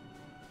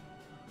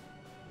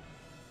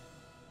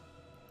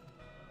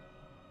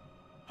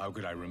 How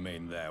could I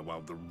remain there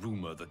while the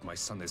rumor that my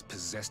son is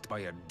possessed by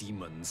a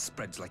demon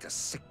spreads like a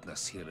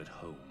sickness here at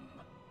home?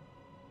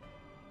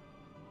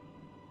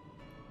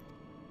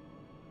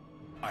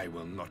 I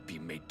will not be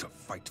made to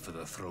fight for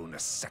the throne a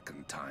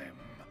second time.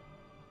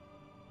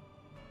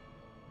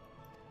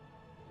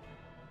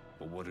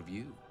 But what of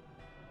you?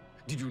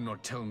 Did you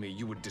not tell me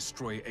you would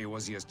destroy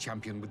Eorzea's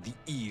champion with the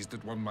ease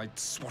that one might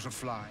swat a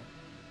fly?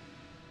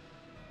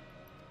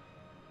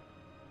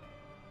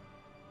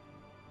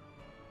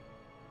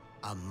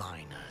 A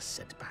minor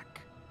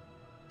setback.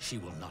 She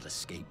will not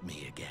escape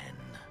me again.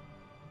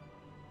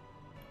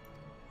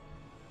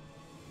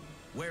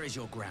 Where is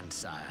your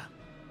grandsire?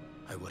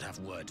 I would have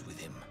word with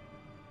him.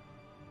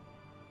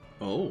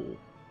 Oh,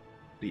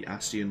 the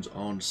Ascians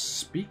aren't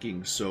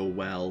speaking so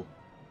well.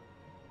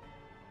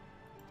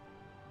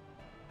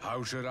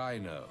 How should I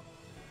know?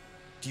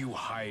 Do you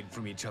hide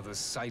from each other's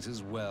sight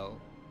as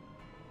well?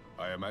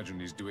 I imagine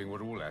he's doing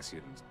what all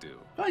Ascians do.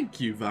 Thank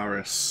you,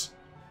 Varys.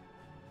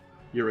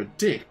 You're a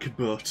dick,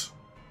 but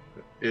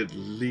at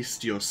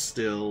least you're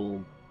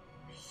still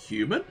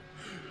human?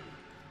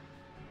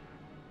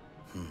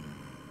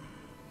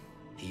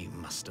 He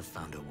must have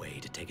found a way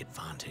to take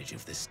advantage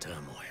of this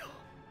turmoil.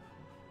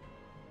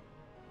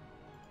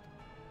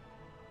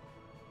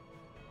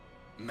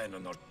 Men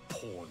are not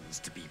pawns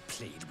to be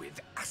played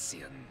with,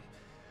 Ascian.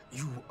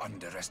 You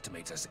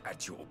underestimate us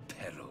at your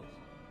peril.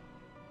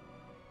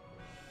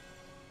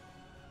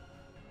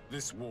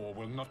 This war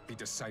will not be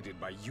decided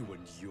by you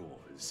and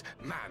yours.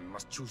 Man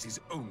must choose his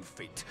own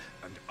fate,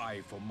 and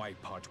I, for my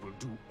part, will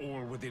do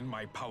all within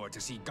my power to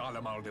see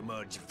Garlemald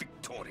emerge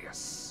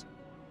victorious.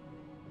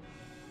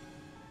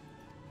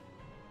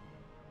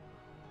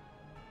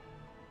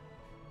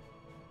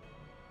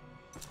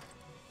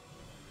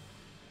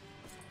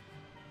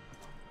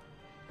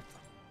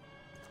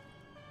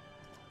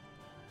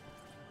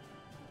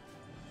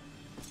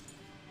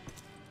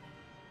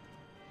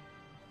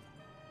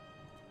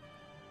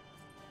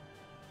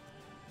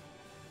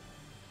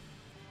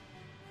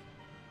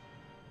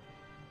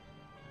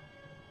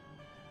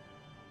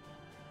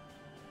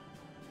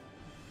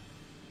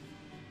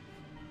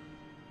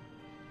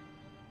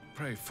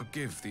 Pray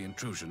forgive the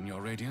intrusion,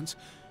 Your Radiance,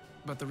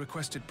 but the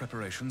requested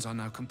preparations are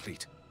now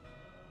complete.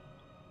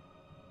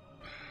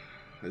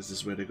 Is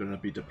this where they're going to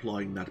be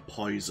deploying that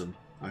poison?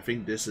 I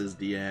think this is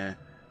the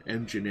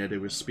engineer they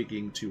were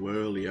speaking to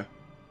earlier.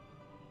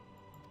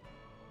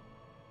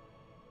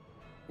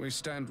 We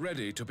stand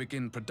ready to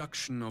begin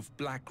production of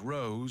Black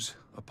Rose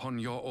upon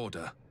your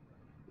order.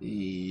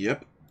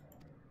 Yep.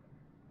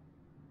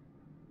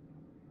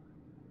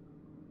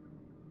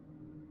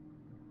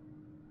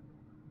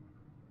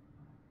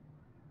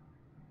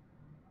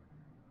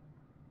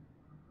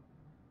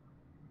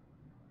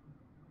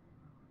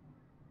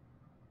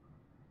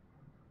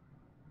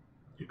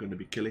 You're going to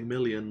be killing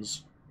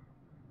millions.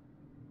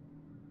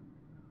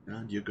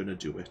 And you're going to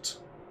do it.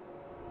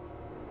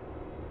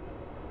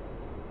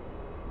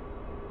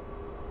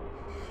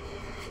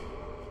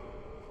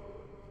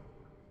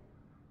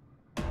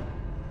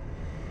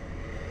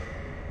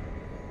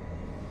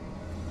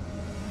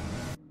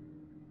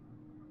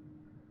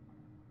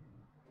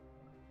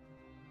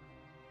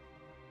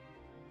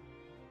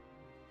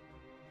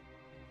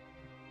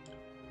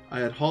 I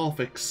had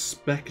half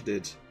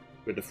expected,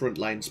 with the front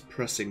lines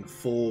pressing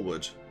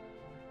forward,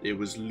 it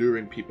was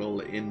luring people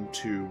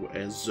into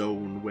a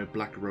zone where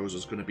Black Rose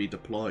was going to be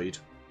deployed.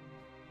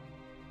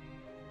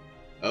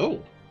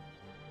 Oh.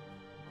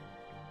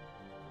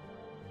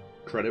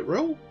 Credit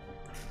roll?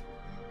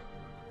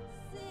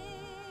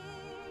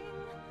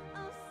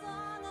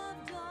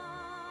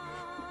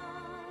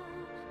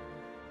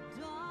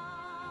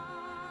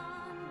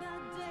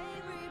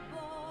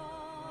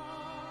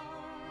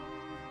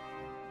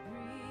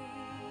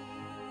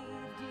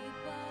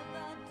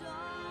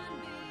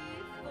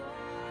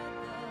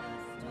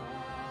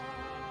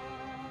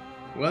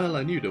 Well,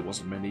 I knew there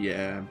wasn't many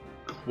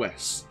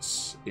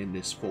quests in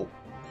this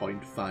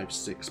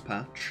 4.56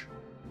 patch.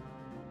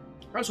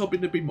 I was hoping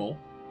there'd be more,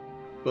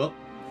 but...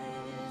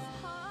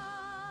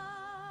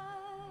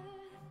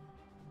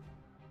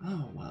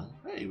 Oh well,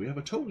 hey, we have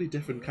a totally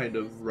different kind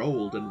of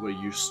role than we're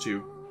used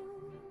to.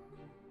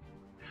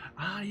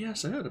 Ah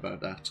yes, I heard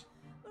about that.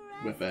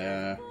 With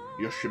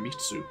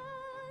Yoshimitsu.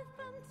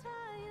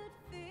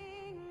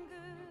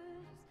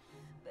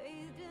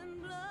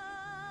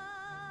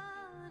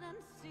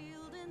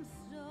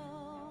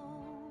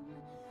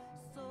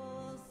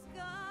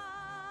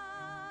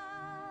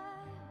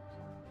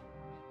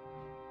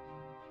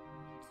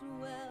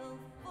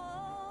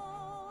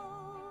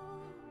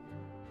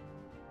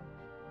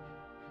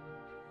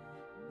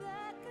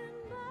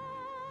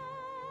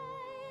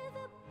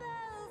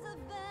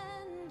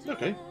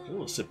 Okay, so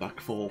we'll sit back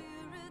for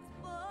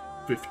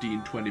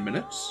 15-20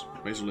 minutes.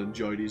 May as well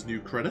enjoy these new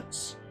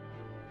credits.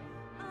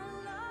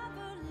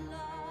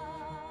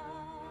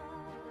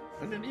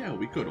 And then, yeah,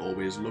 we could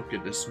always look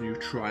at this new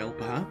trial,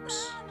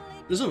 perhaps.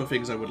 There's other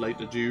things I would like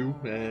to do.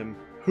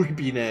 We've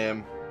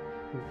been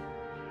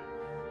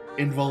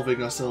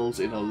involving ourselves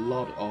in a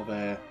lot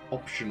of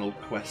optional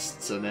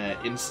quests and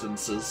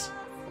instances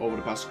over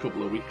the past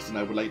couple of weeks, and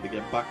I would like to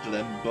get back to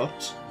them,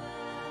 but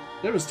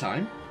there is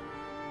time.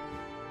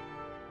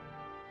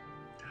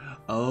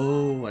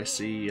 Oh, I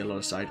see. A lot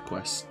of side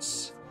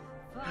quests.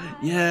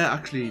 Yeah,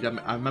 actually,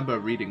 I remember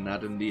reading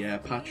that in the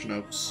patch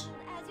notes.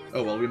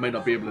 Oh, well, we might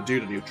not be able to do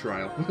the new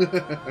trial.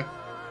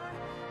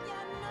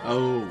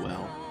 Oh,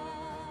 well.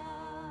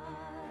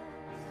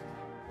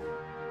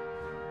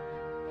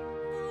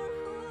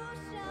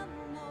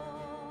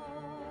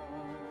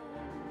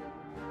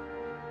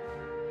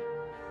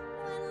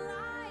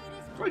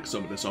 like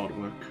some of this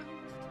artwork.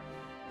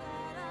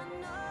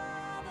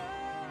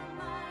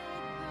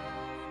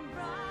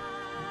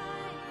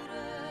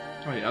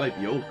 Oh yeah, I like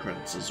the old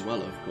credits as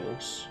well, of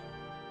course.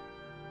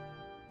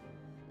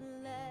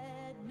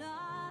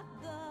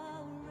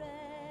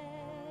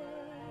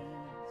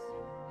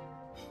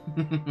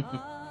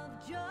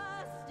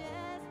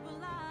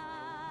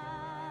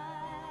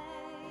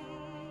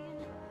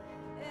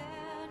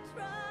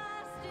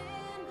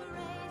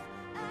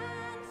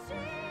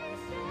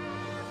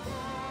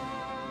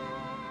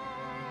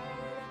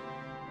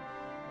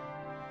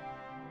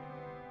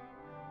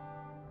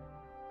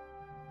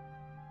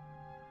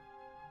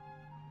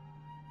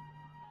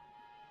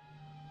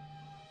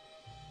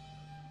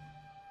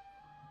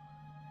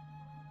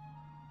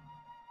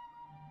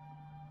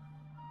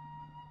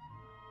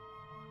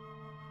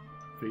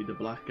 Fade to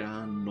black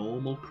and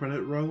normal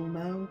credit roll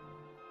now.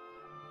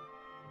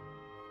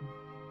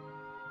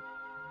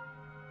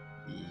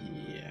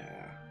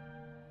 Yeah.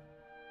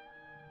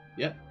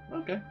 Yeah,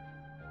 okay.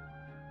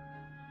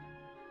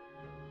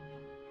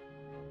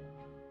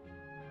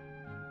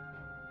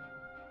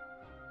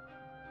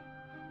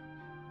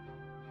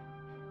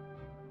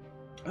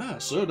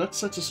 So that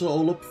sets us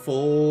all up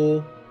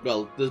for...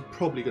 Well, there's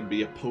probably going to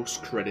be a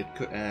post-credit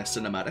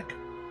cinematic.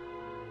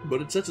 But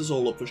it sets us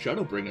all up for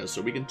Shadowbringers,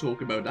 so we can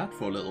talk about that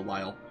for a little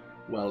while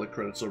the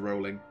credits are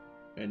rolling.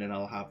 And then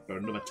I'll have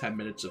another 10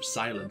 minutes of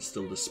silence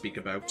still to speak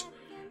about,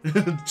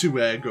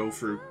 to go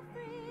through.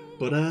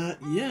 But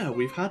yeah,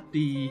 we've had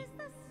the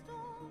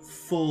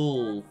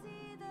full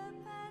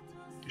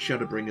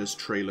Shadowbringers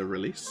trailer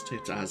released.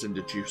 It has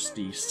introduced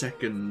the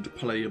second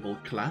playable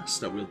class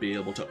that we'll be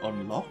able to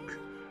unlock.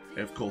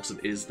 Of course,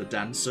 it is the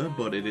Dancer,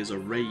 but it is a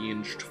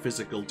ranged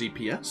physical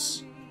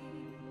DPS.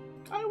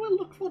 I will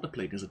look forward to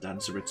playing as a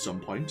Dancer at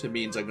some point. It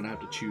means I'm going to have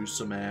to choose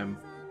some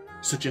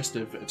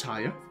suggestive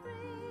attire.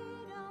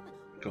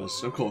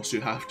 Because, of course,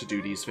 you have to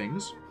do these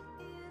things.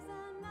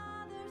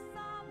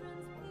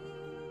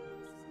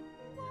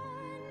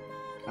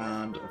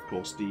 And, of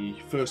course, the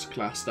first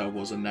class that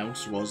was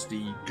announced was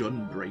the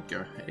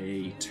Gunbreaker,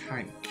 a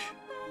tank.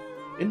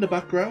 In the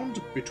background,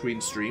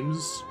 between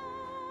streams,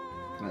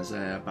 as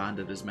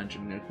Bandit is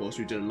mentioning, of course,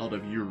 we did a lot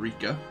of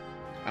Eureka.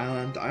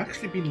 And I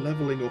actually been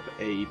leveling up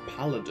a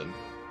Paladin,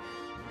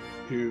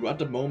 who at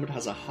the moment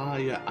has a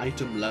higher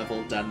item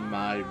level than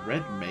my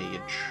Red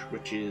Mage,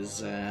 which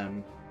is a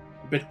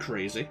bit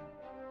crazy.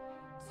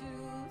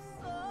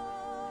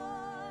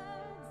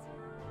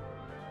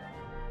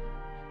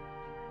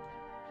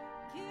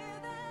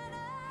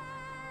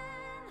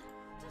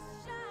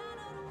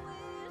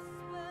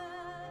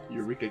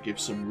 Eureka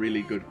gives some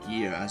really good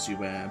gear as you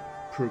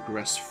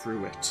progress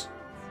through it,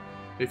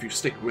 if you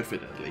stick with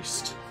it at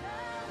least.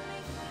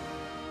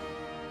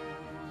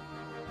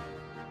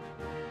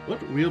 But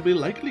we'll be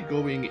likely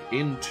going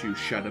into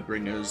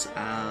Shadowbringers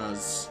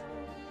as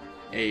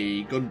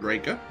a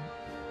Gunbreaker,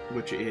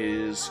 which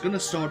is going to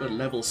start at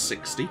level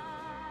 60.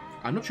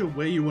 I'm not sure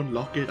where you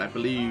unlock it. I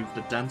believe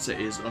the Dancer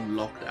is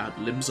unlocked at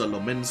Limsa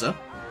Lominsa.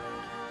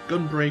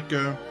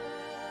 Gunbreaker,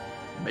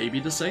 maybe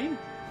the same?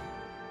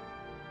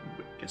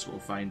 Guess we'll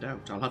find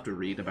out. I'll have to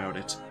read about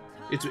it.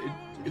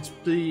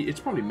 It's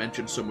probably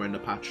mentioned somewhere in the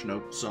patch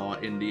notes or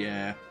in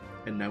the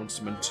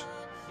announcement.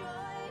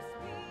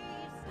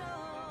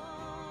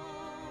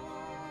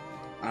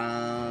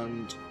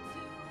 And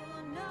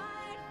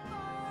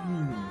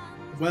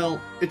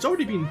well, it's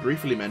already been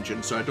briefly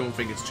mentioned, so I don't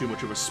think it's too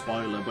much of a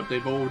spoiler, but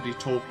they've already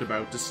talked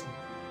about this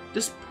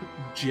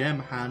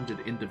gem-handed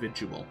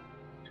individual.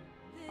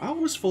 I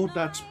always thought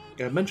that,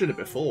 I mentioned it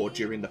before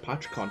during the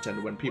patch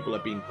content when people are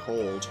being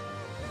called,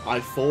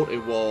 I thought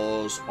it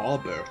was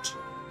Arbert,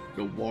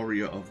 the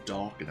Warrior of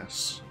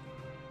Darkness.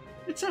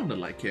 It sounded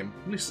like him,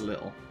 at least a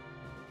little.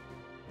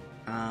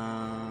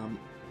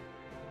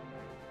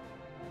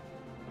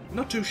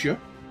 Not too sure.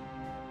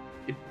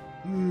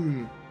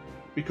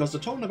 Because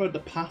they're talking about the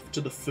path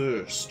to the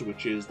first,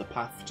 which is the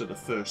path to the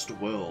first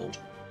world,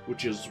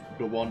 which is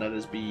the one that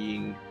is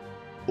being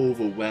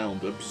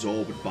overwhelmed,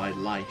 absorbed by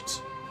light,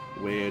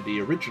 where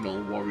the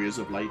original Warriors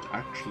of Light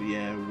actually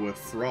were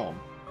from,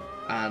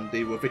 and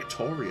they were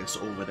victorious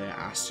over their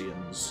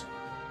Ascians.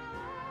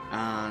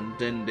 And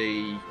then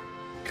they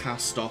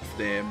cast off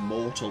their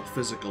mortal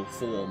physical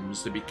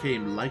forms. They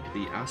became like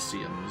the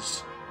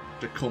Ascians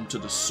to come to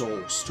the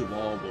source, to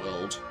our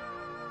world,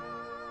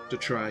 to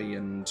try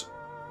and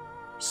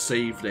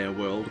save their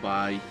world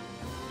by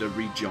the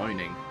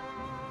rejoining.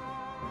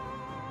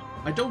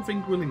 I don't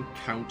think we'll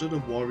encounter the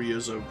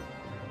Warriors of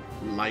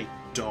Light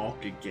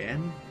Dark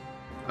again,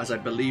 as I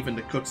believe in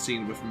the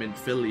cutscene with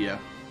Minfilia,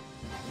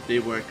 they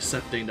were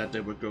accepting that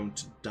they were going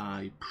to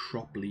die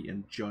properly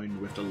and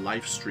join with the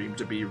life stream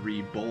to be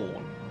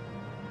reborn.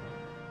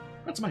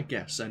 That's my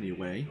guess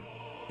anyway,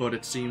 but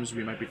it seems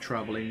we might be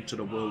travelling to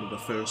the world of the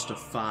first to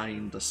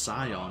find the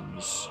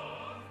Scions.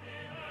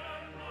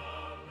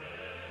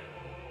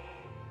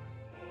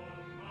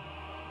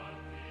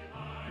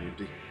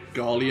 The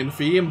Garlean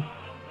theme.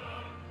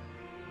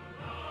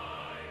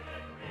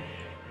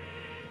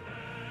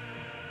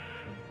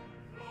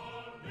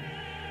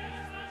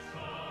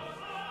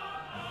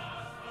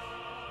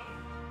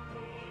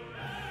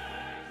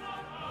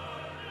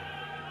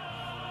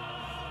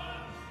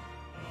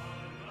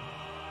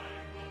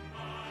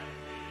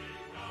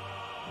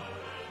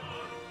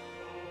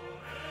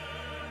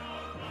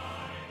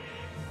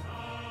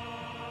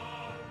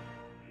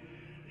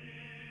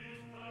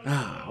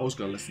 I was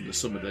going to listen to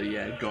some of the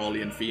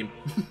Garlean theme.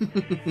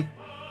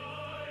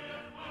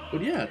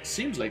 But yeah, it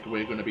seems like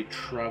we're going to be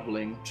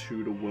travelling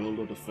to the world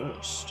of the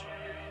First.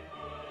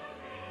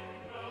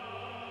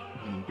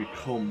 And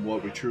become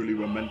what we truly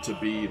were meant to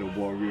be, the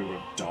Warrior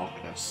of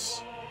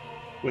Darkness.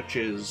 Which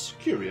is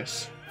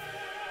curious.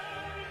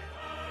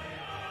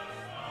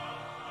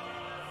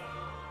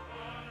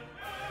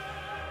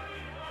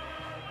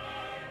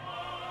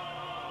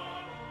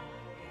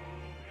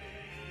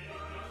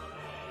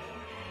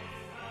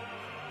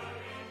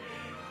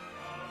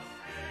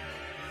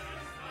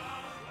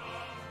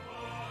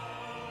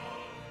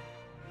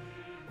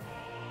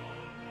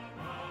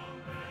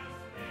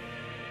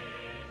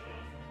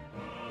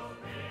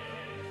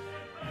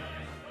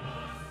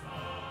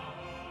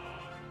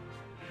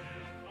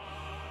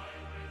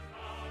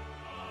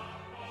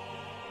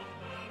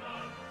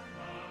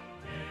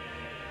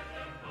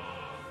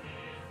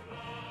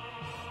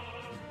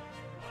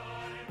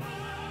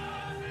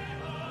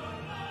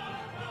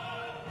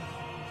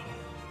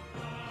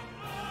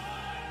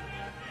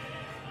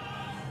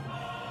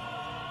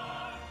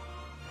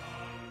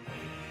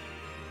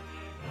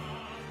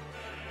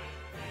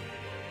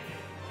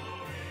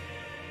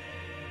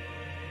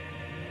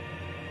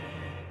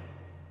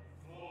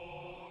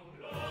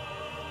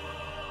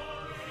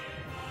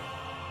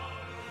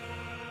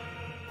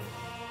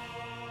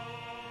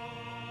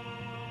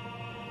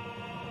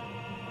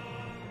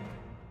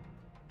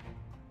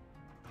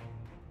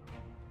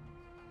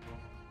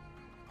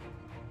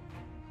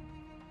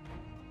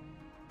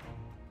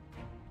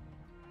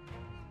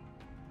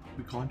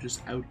 We can't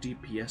just out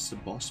DPS the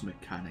boss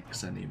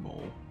mechanics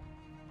anymore.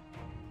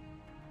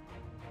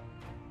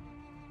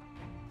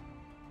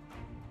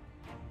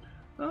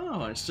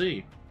 Oh, I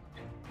see.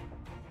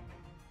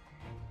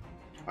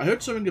 I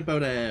heard something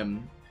about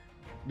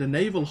the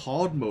naval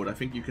hard mode. I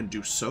think you can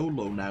do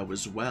solo now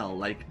as well,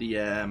 like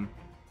the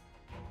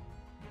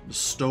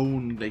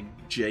stone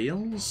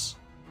jails.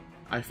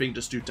 I think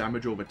just do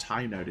damage over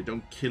time now. They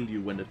don't kill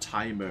you when the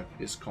timer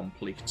is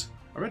complete.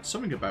 I read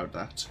something about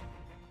that.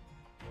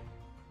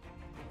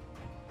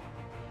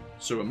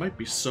 So it might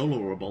be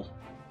soloable.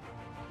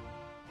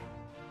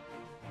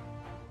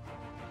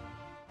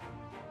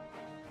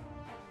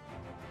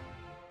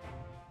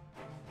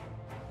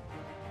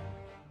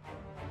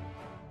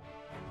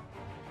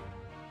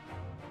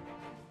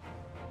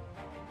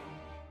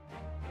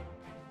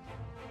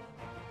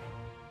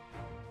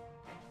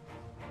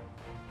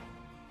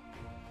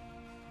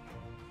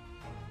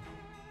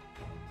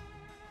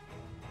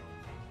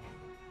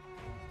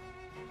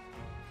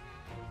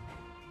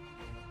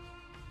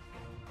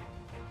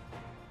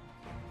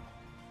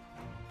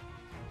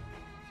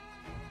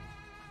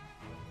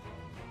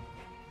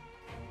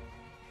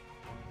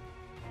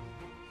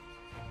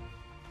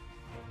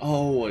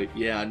 Oh,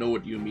 yeah, I know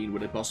what you mean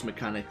with the boss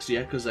mechanics.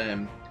 Yeah, because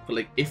for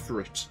like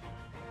Ifrit,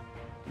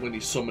 when he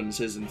summons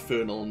his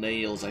infernal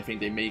nails, I think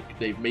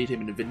they've made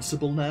him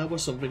invincible now or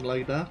something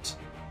like that.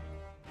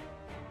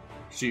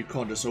 So you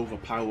can't just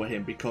overpower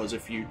him, because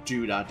if you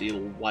do that, he'll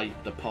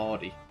wipe the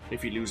party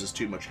if he loses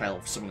too much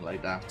health, something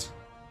like that.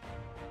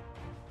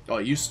 Oh,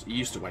 he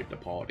used to wipe the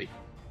party.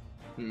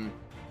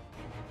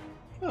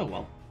 Oh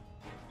well.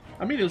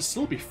 I mean, it'll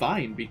still be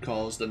fine,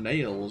 because the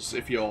nails,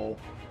 if you're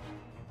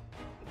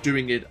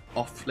doing it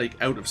off,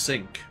 like, out of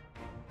sync.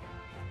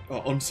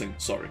 Or unsynced,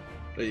 sorry.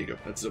 There you go,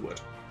 that's the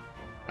word.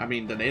 I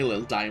mean, the nail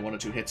will die in 1 or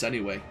 2 hits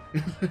anyway.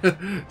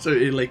 So,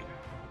 like,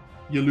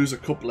 you lose a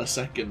couple of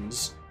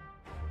seconds.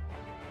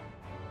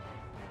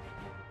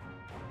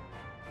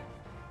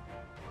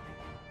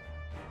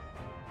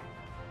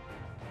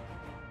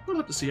 We'll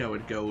have to see how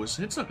it goes.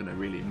 It's not going to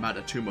really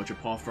matter too much,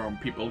 apart from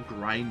people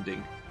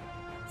grinding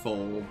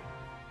for,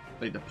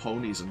 like, the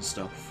ponies and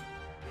stuff.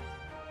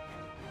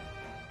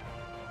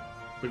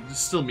 But it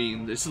still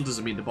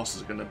doesn't mean the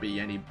bosses are going to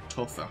be any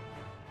tougher.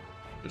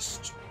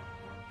 Just...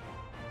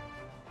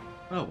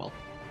 oh well.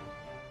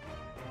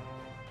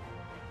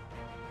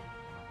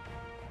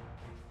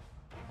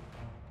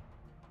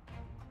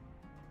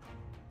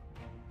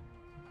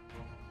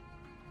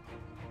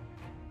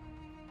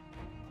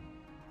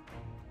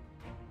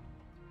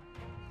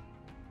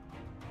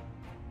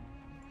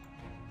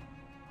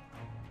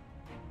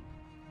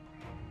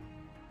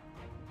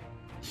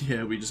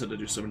 Yeah, we just had to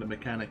do some of the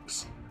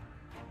mechanics.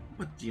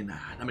 But, you know,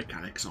 the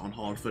mechanics aren't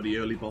hard for the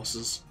early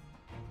bosses.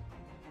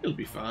 It'll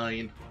be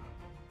fine.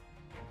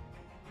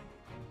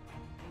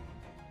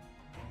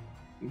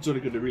 It's only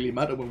going to really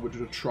matter when we're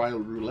doing trial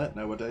roulette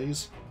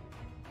nowadays.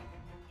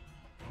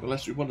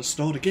 Unless we want to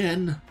start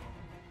again.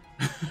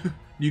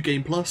 New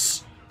Game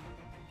Plus.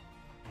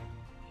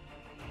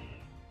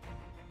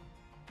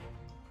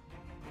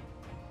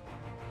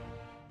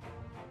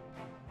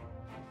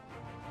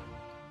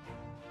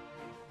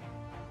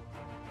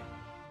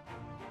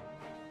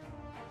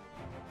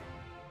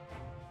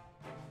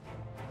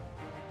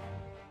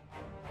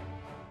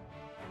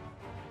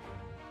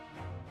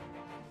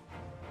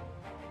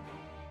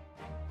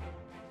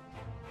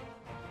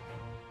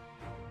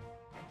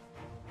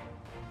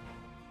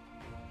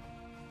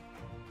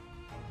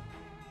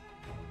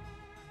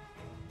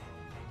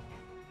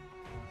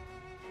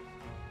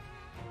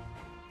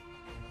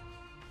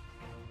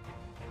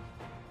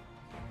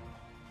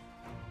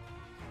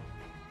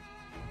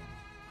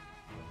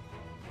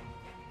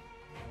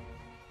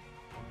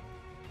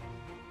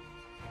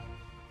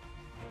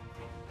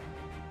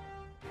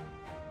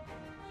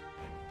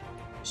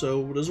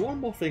 So there's one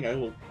more thing I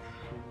will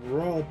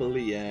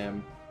probably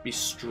be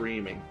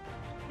streaming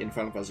in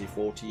Final Fantasy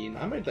XIV.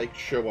 I might like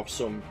show off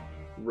some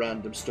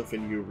random stuff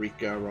in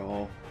Eureka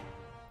or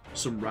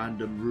some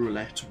random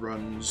roulette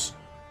runs.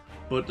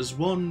 But there's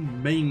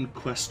one main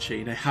quest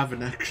chain I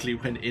haven't actually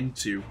went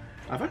into.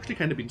 I've actually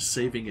kind of been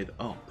saving it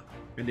up,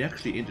 and they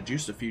actually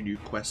introduced a few new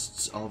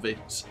quests of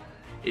it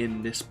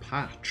in this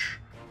patch.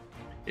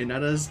 And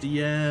that is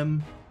the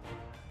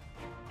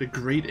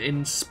Great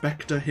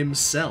Inspector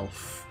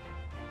himself.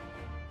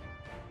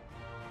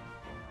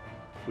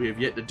 We have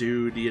yet to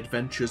do the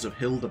adventures of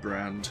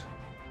Hildebrand.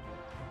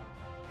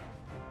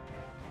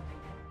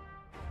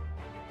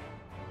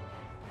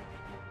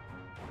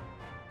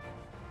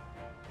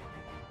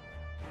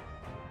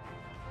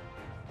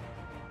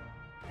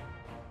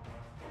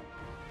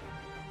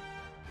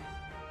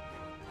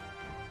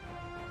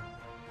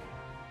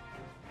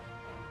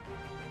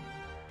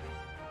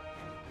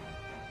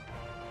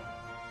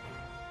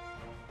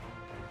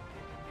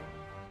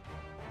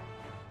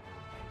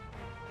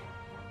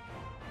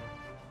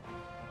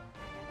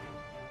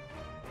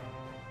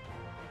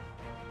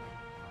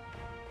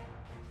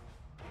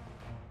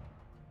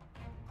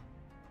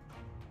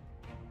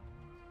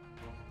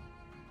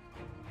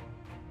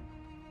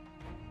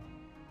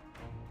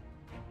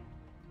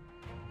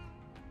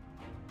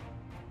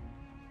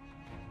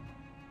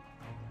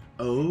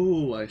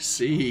 Oh, I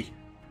see.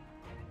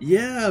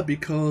 Yeah,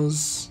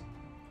 because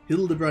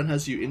Hildebrand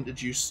has you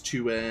introduced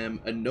to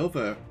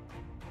another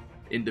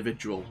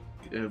individual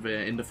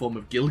in the form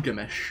of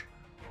Gilgamesh.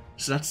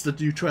 So that's the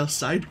new trial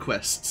side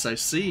quests, I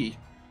see.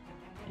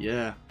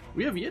 Yeah,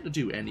 we have yet to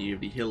do any of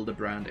the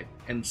Hildebrand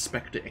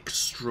Inspector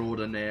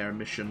Extraordinaire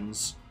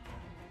missions.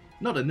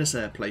 Not in this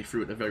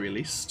playthrough at the very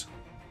least.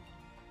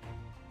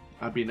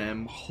 I've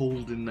been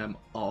holding them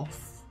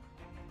off,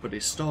 but they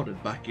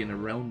started back in A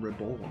Realm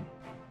Reborn.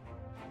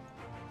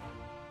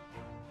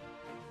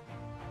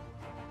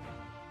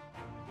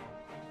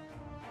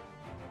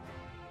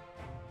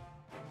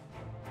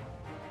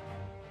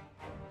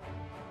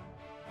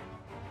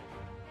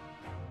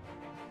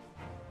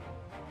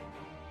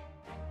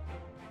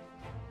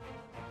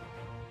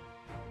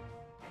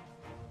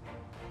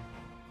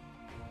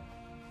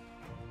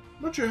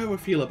 Not sure how I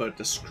feel about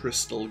this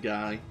crystal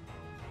guy.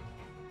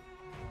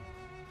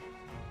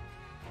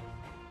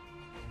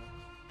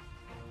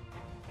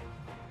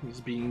 He's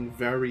being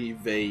very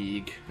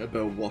vague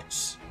about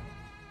what's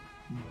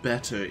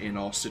better in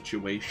our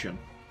situation.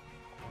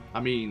 I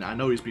mean, I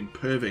know he's been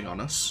perving on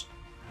us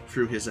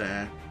through his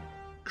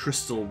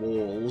crystal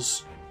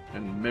walls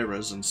and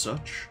mirrors and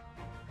such,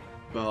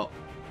 but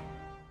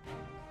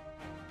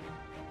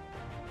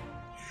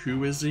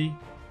who is he?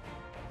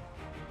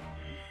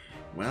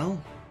 Well,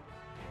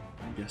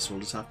 I guess we'll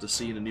just have to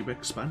see in a new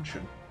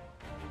expansion.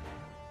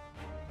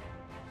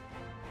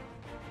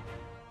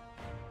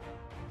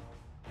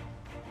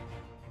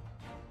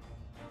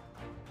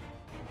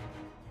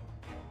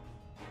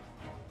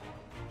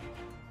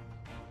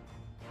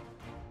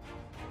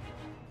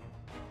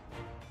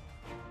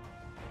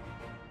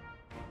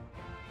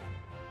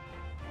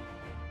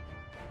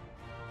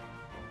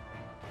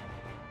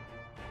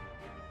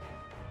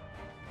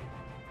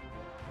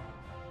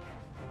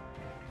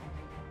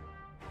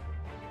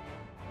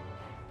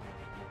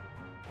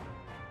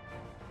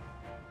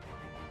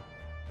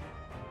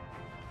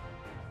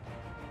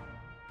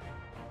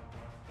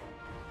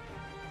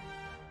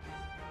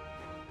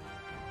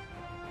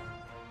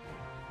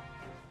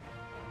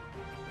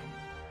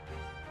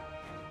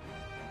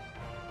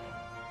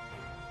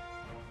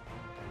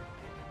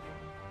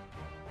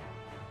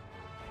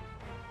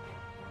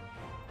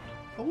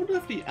 I wonder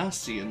if the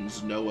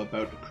Ascians know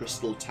about the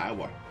Crystal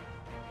Tower.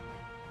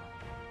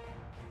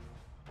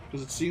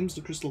 Because it seems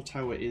the Crystal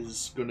Tower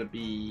is going to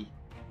be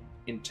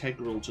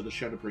integral to the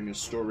Shadowbringers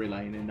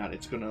storyline in that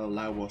it's going to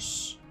allow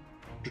us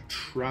to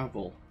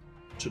travel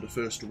to the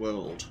First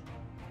World.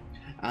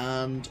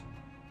 And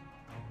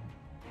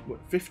what,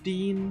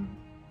 15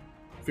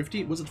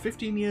 was it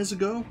 15 years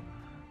ago?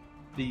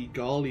 The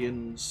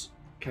Garleans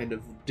kind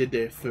of did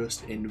their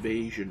first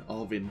invasion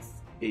of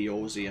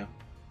Eorzea.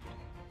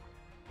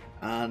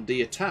 And they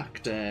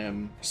attacked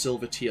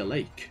Silvertear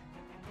Lake,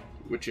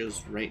 which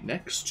is right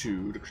next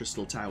to the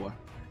Crystal Tower.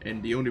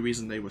 And the only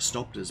reason they were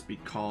stopped is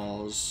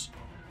because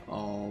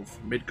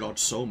of Midgard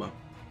Soma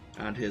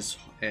and his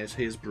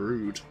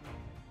brood.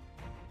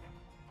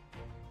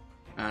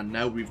 And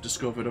now we've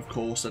discovered, of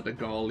course, that the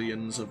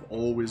Garleans have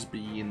always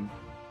been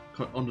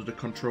under the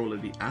control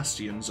of the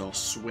Ascians or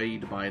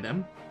swayed by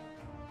them.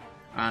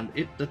 And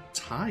at the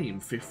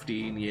time,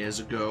 15 years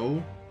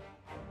ago,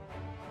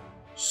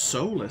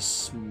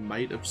 Solus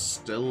might have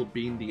still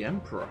been the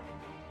Emperor.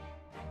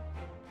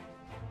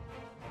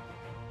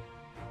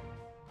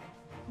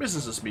 This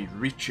is just me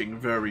reaching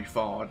very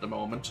far at the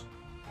moment.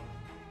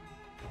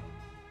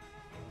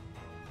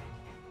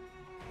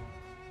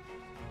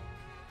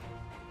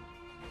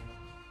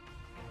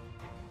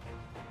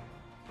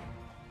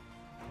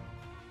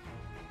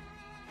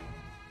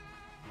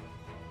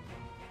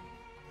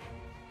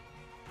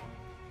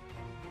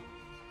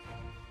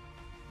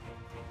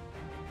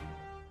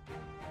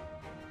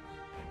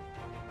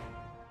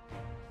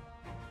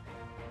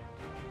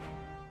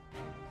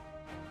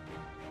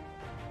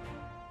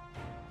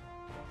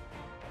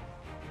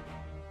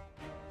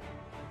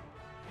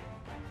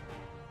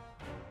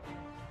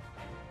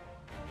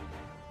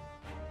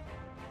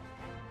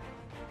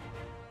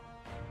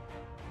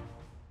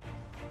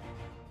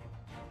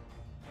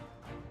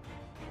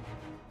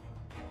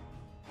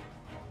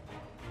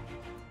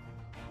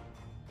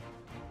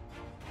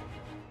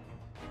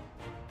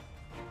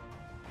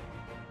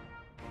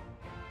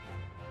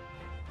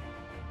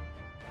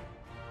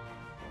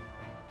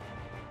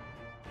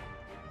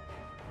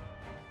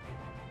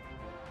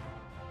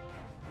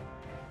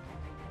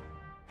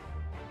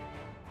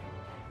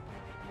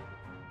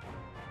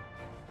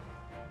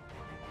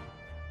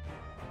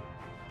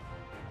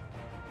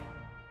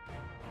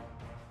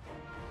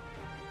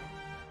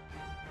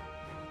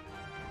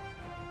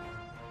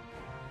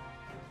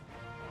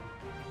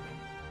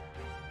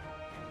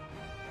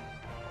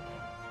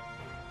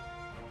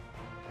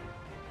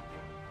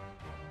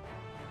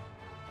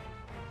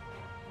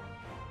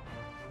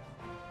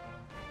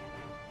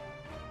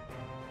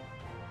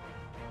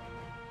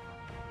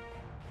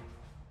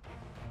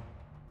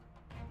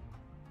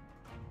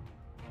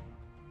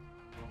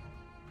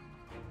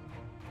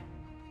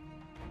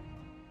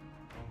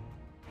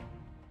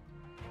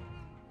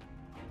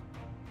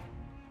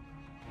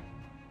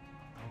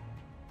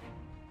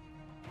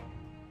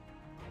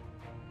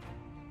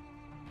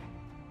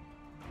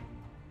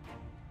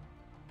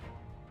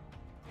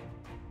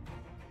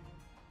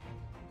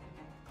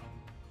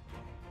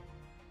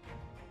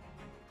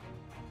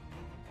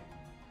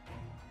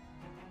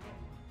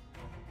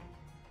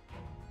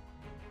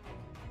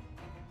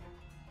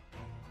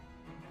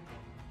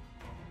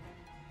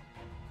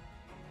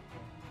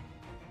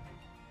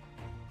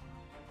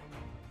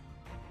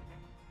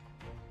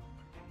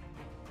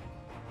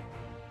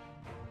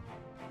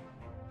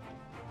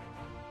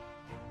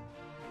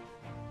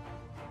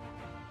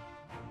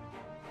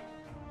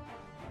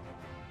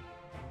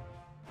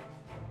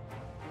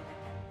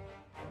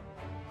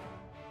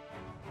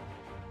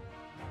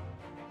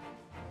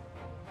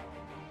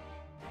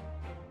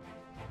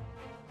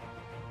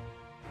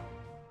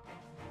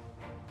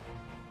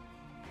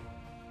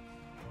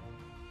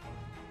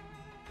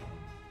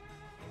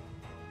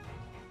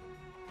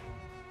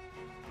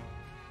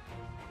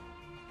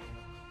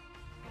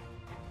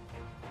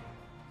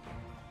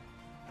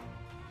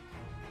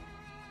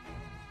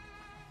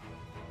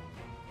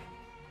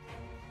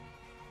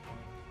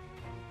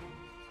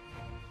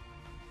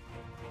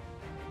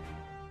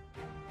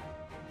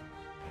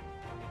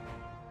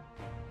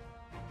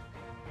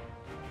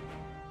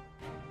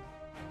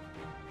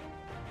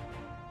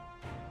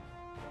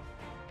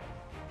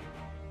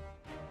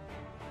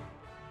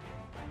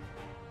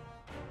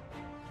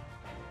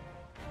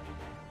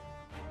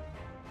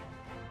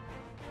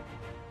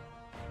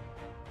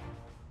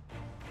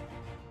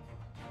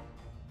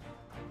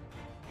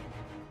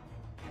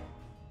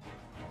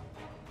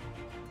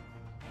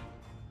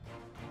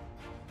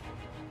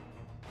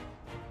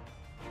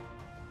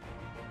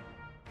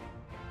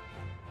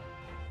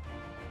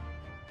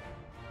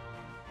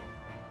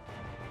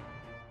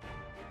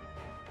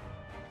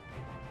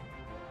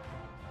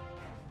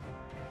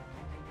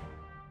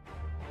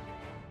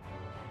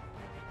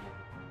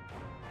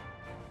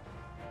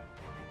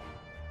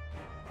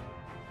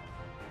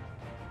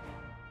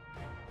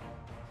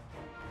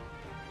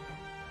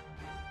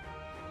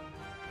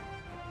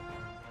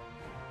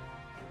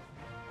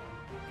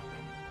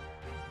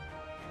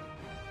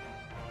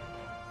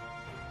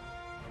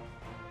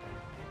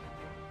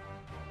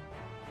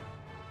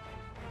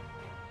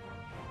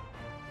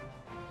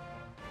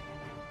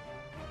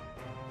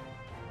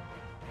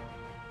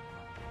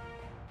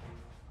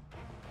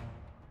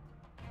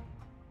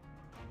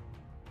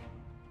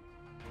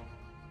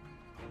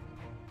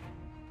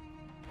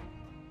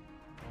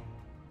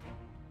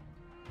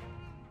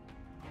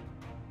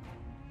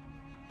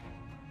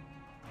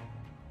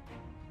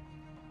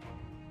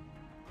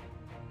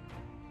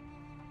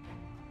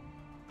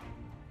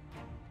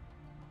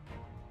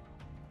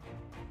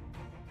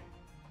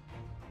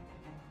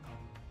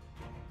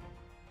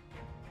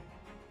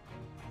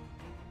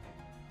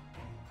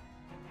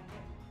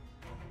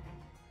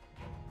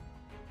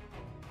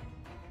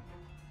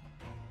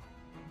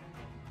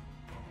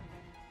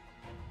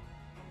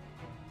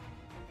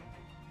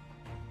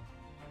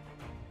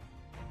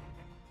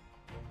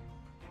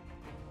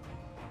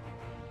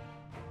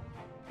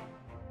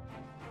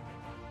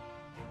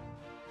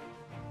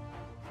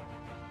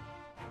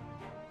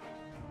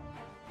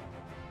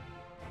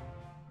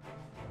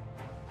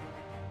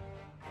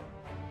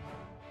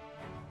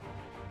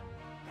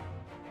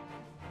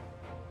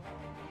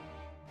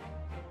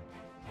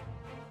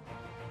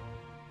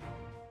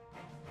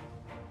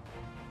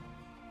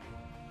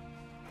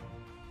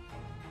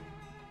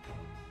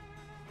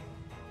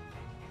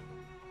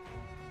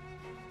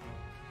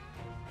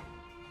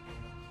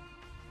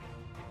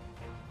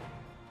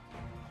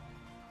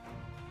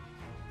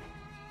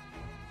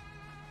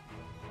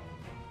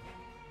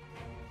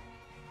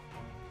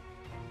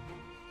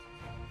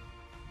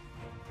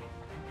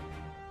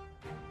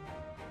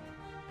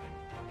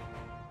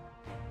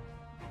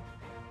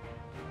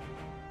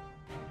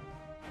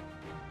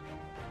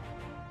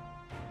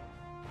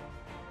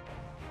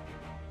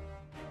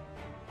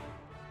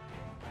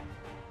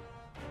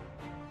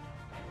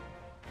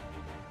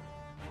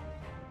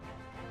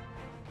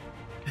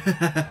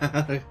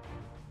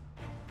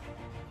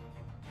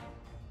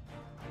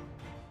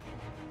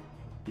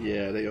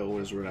 Yeah, they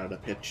always run out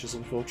of pictures,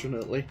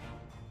 unfortunately.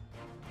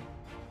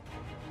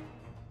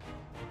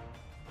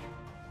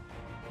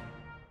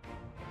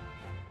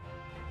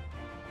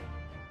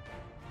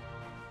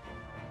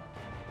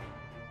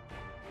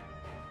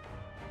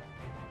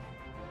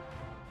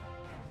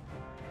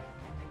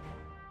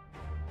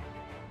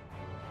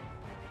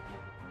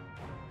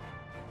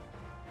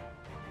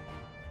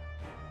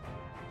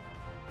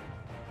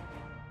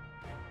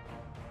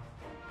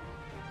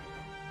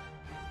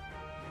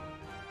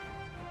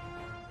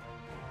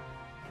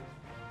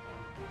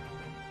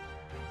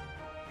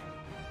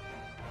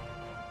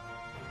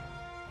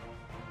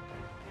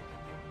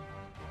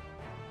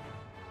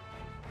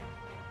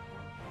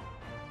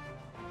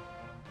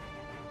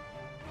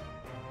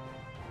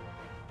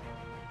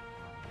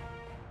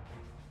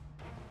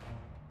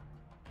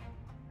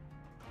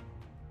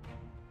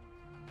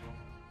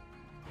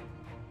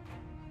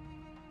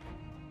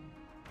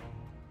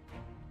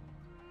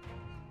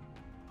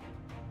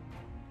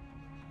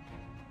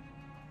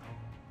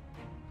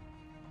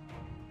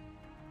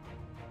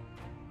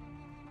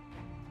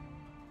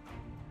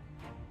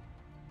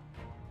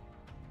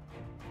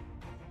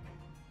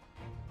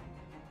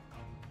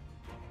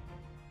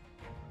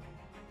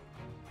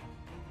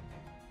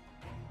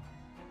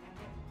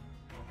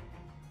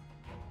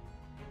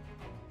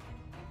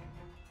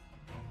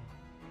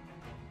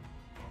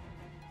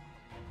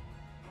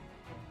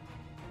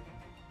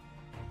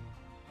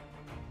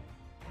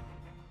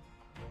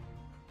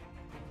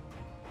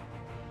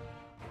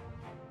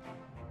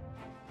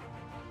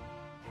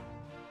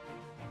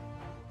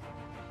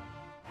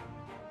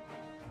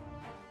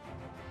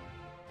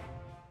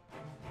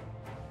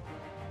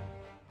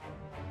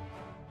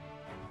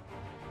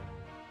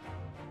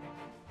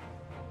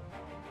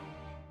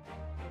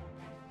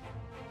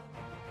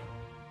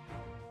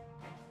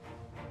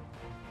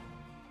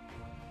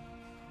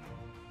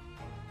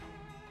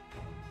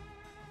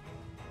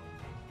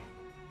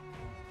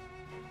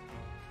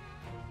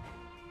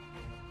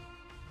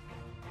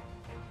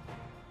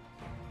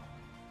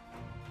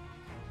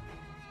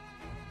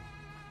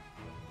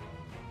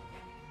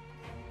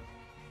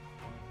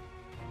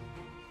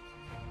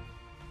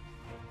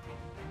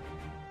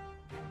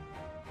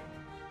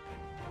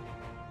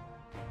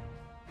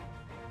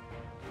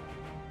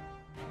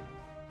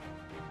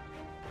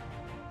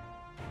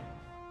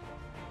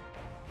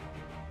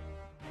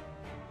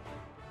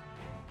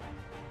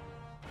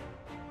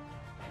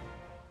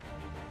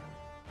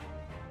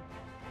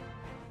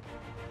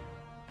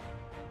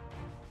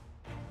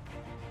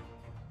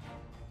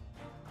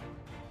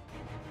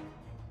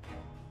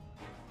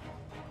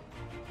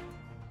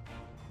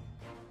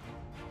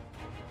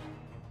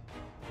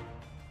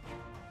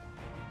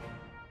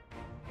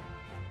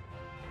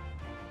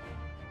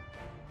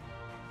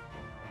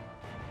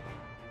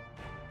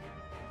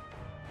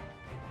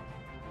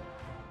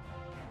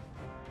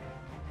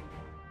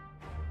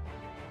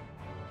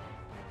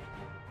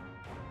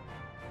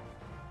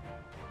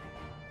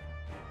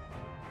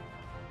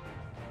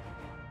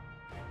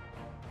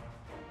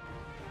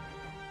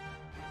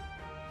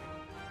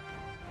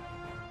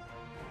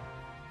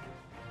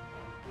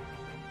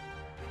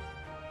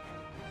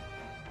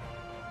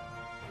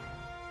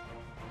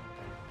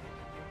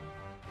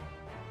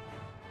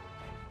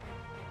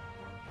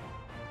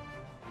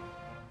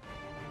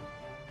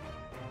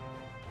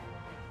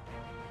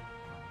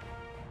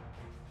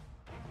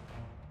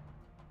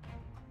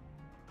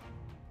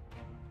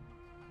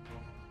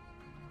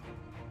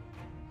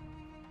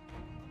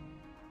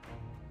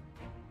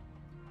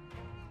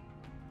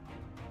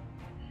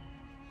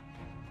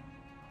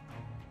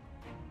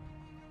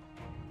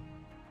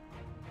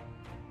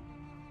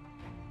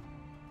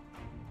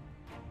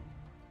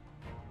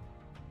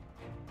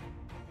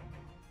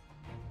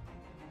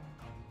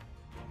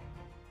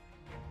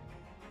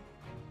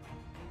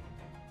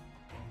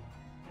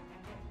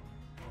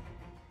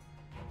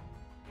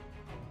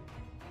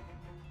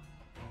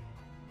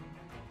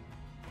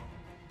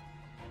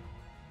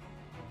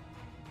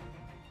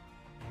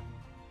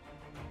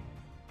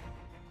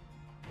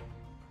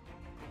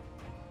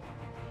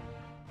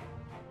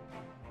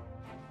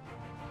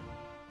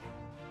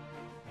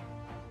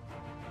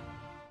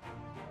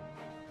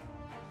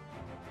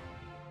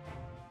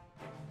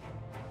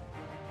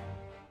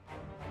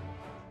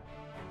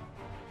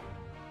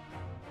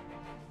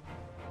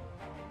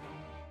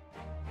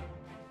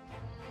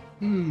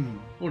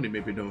 Only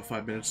maybe another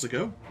 5 minutes to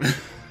go.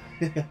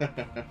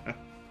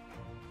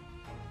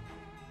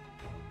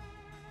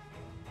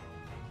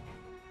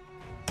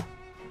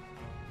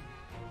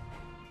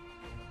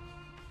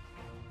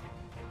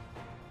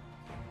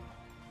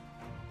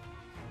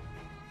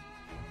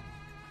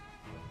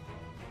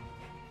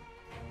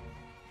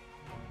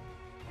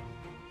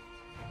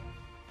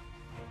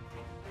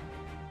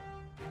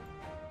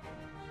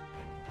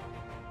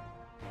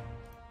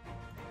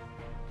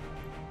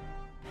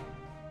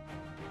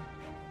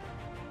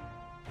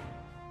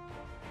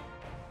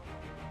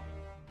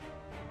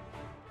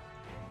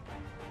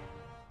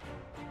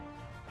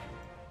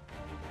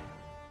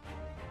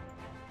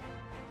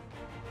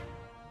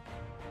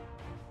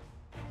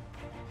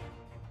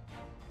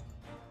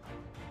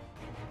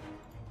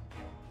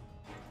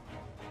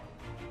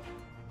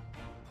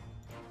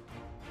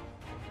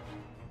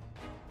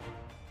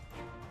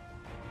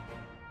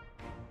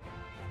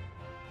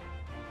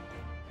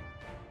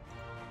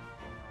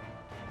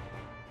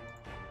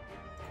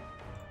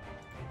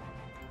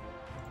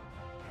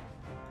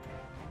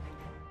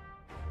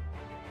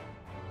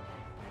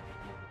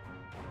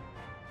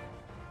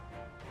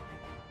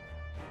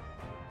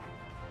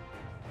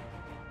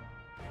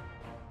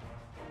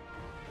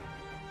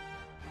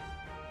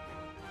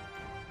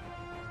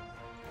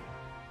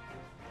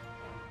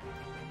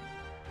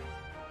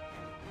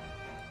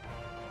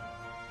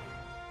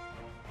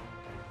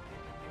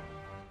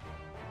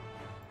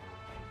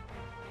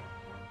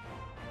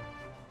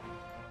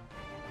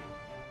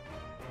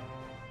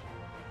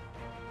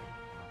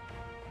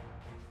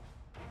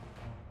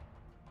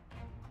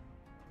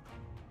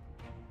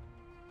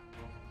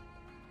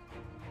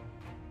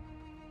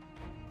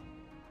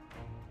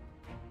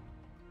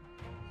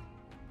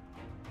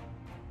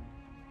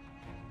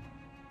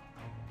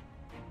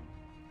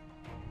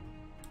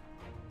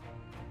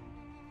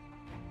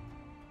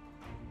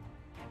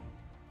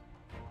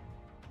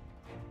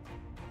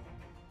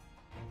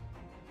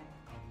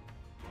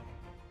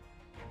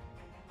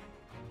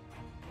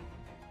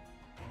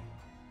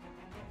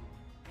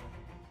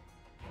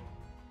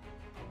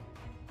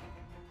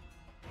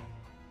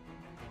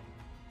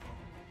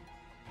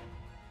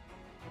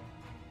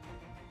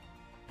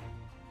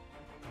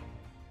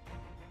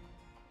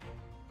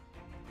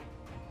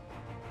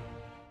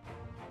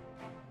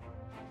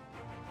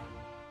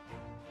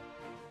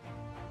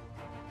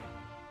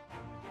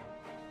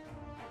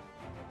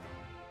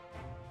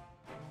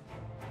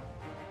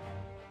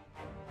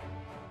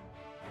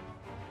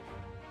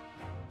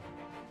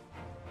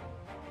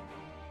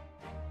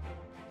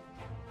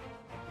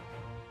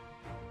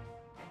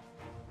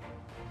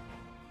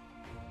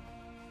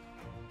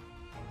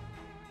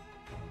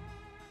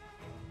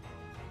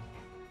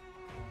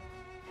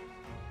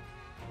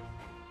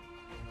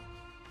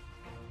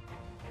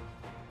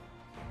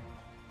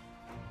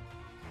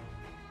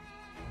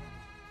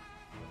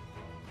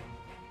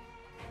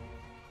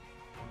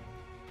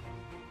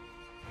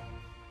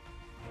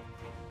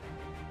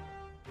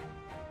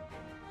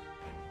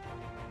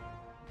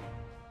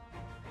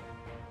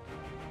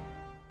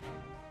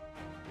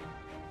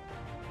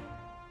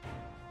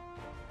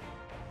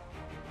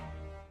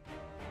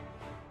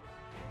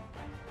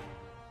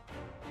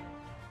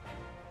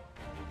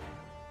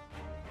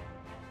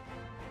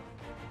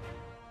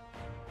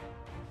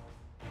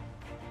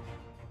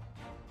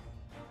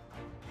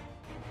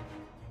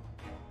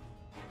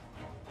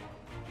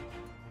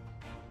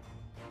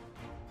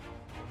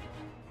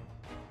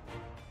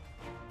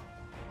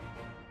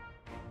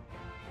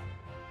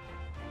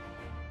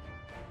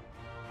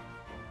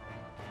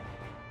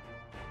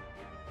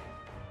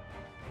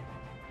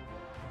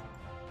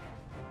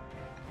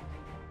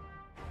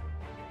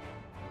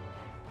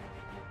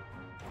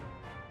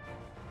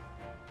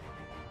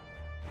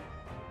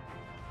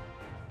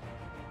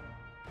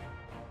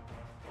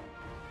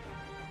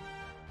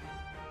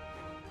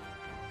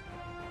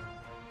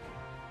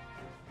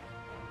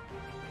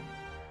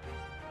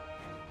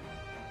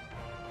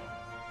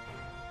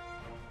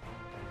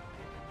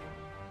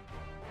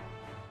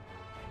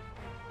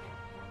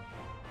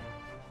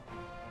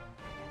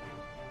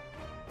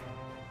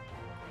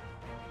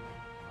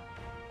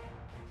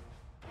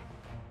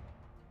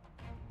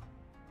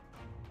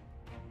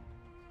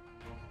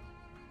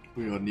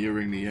 We are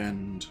nearing the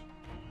end.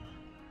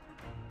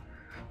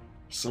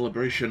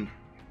 Celebration.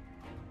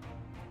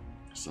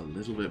 Just a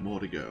little bit more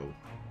to go.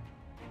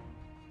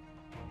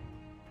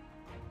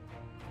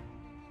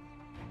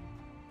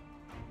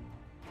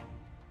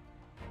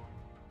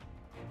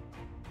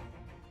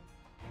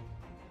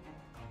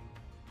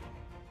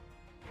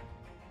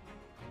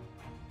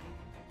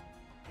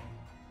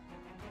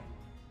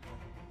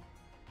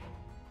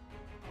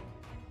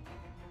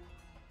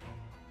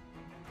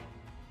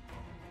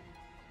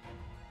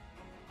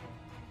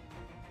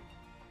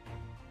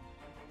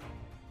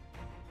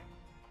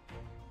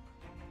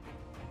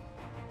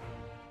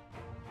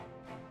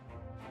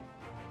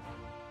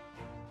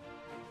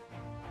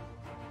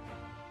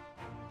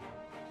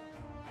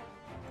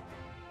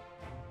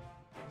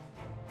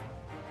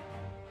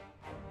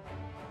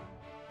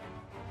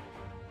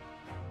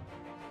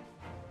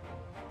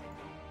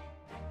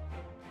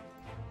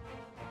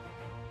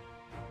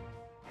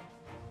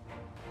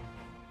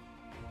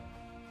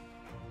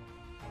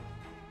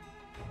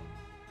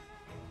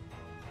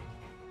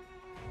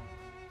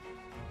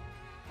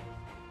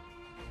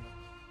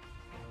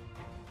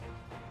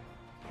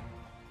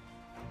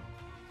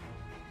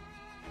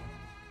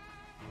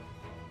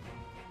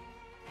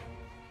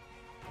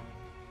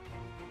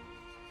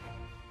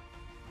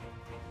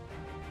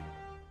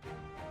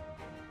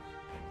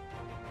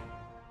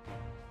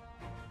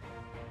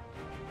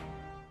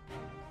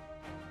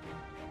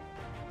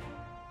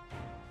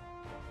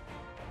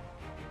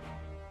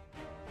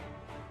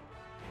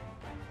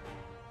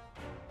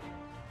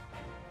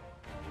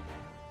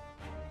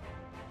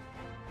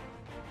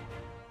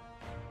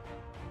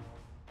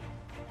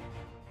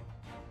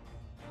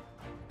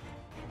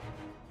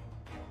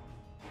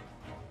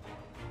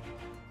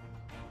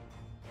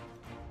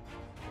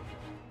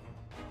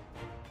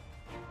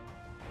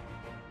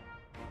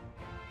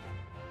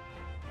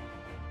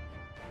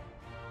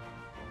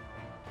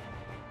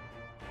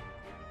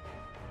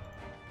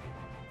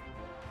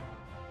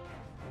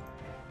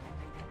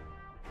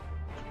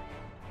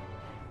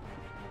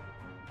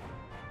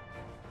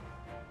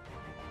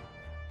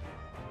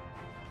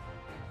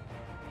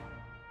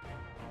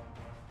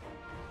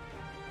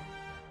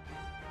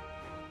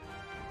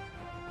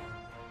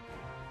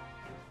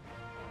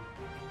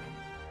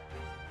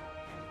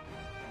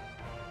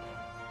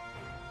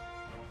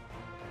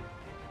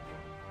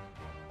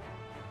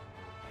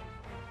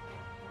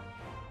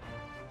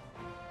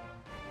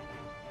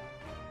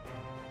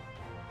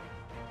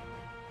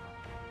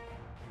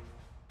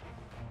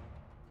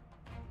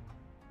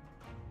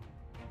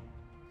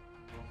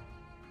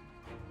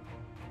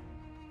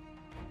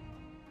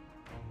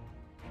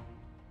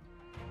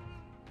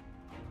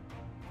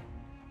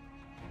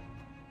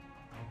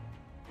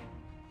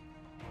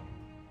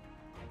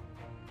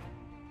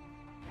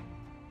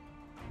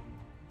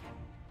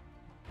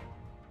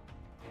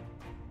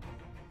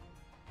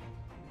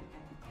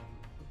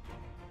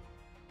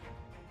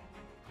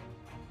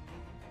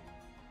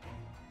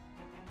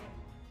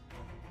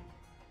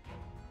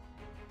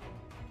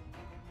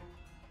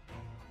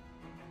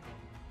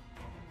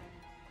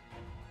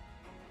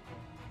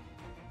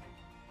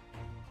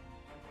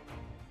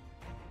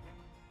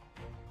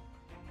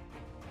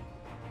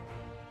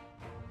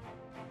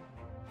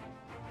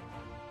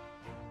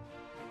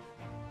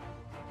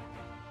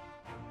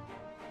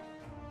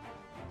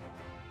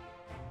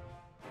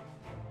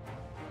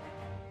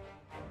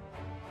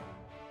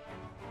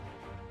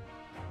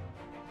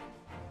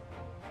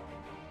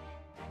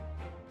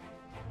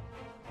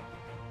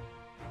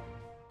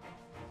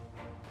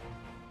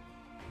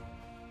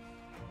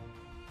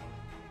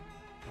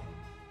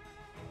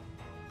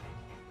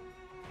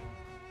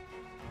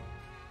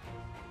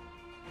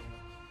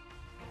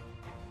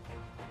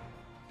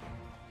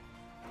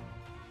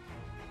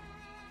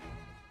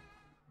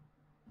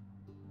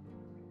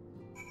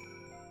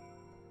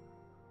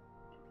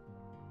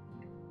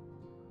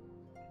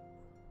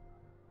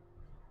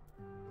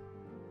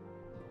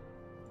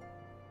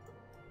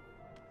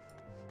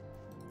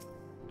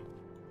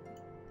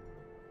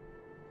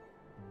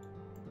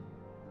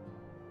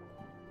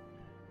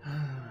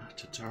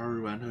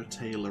 Tataru and her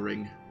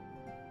tailoring.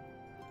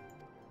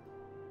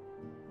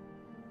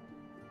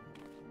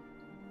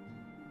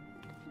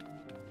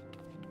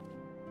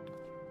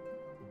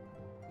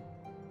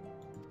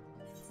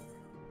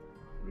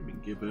 We've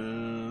been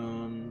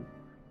given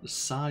the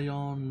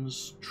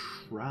Scion's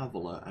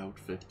Traveller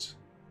outfit.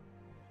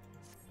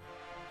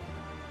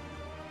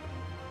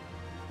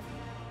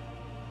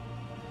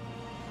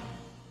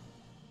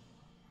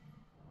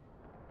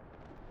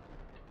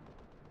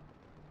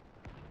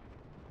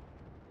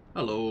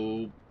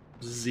 Hello,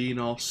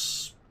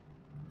 Xenos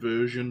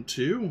version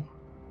 2.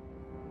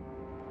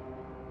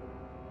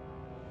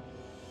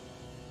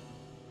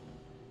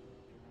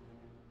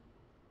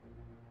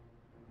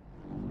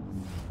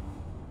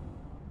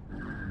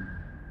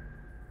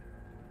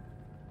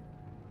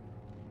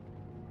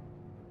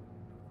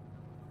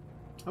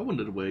 I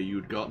wondered where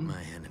you'd gotten.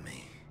 My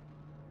enemy.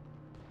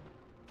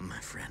 My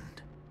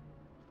friend.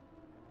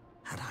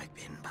 Had I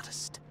been but a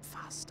step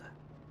faster.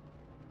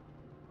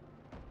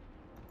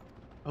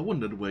 I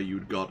wondered where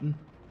you'd gotten.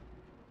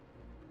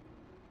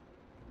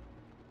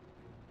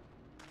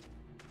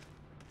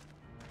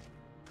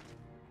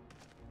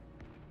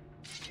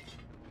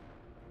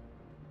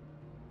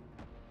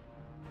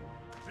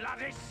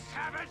 Bloody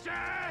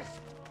savages!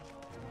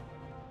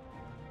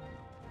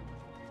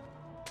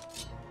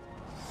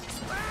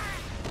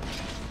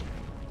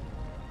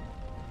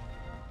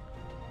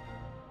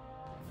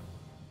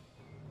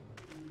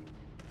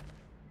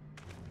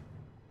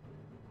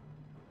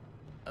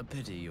 A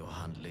pity your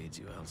hunt leads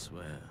you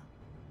elsewhere.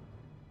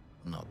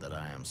 Not that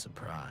I am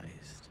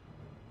surprised.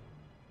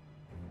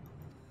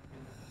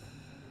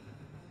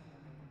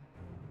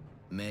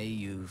 May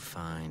you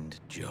find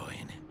joy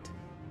in it.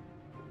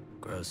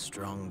 Grow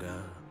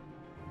stronger,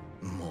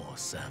 more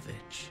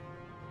savage,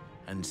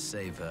 and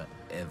savor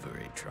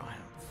every triumph.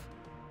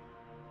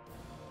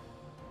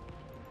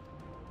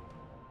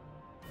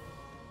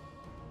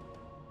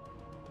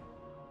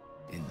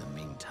 In the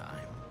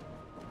meantime,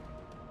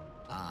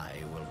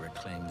 I will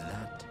reclaim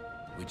that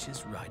which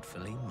is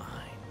rightfully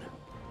mine.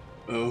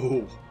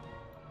 Oh.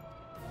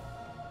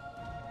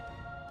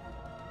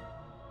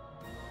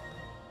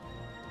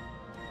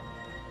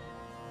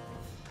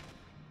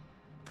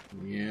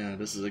 Yeah,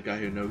 this is a guy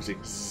who knows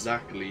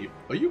exactly...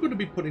 Are you going to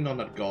be putting on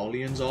that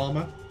Garlean's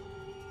armor?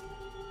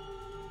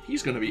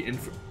 He's going to be in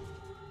for...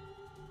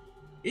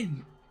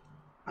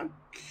 I'm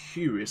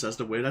curious as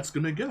to where that's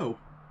going to go.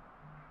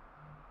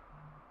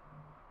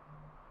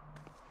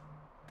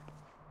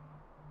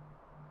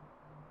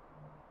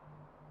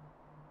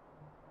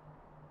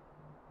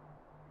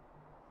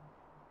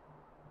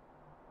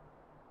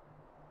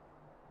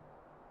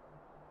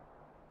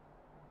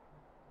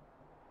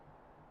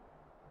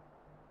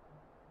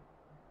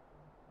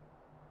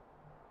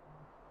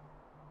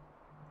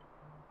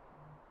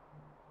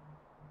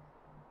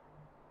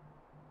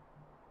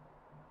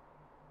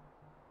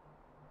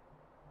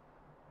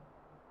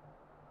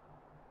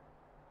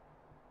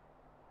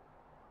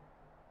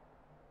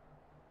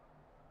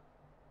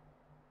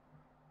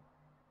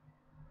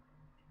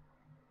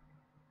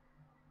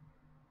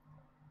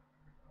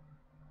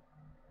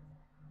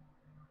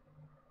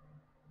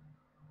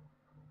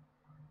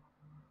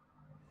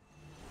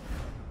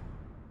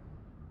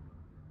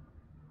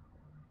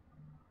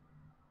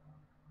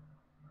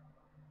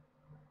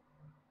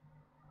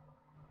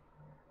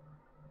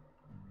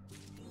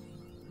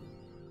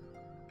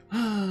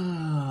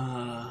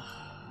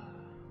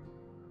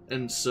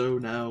 And so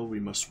now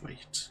we must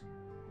wait.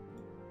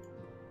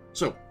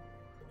 So.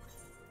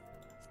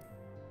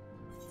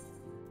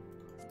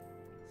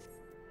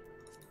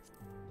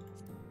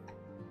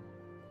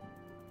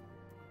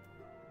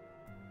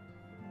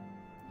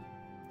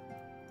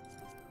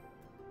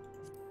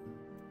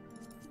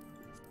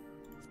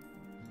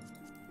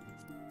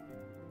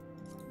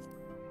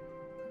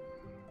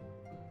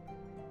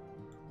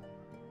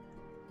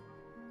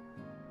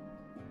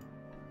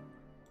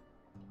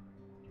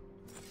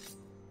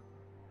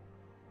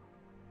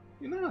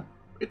 You know,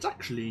 it's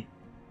actually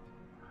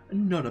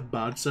not a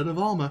bad set of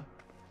armor.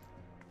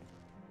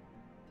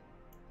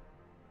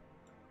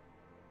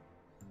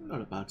 Not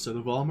a bad set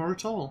of armor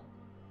at all.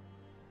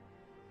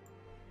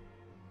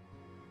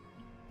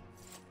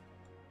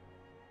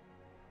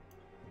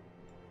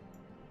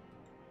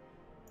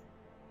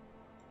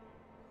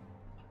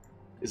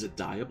 Is it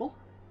dyeable?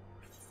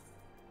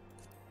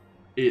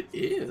 It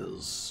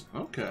is.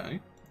 Okay.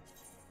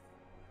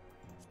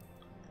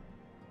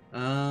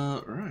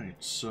 Right,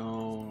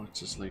 so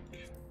it's just like...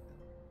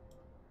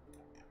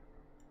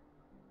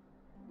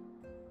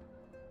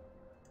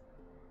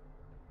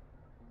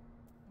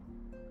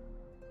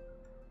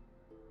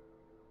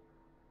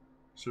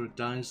 So it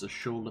dyes the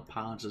shoulder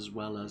pads as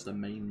well as the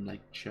main,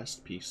 like,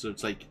 chest piece. So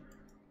it's like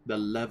the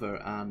leather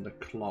and the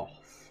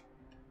cloth.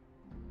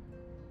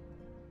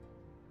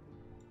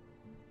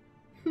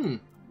 Hmm.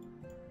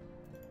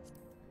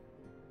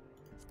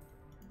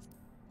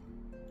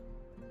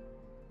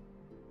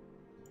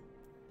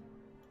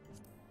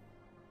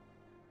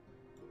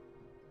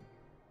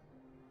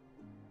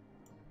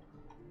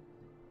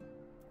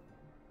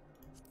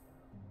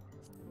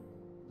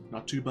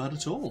 Not too bad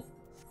at all.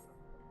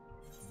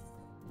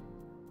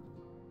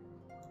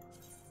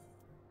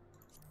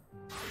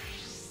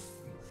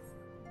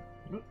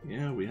 But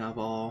yeah, we have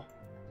our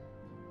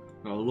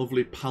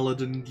lovely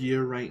paladin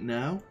gear right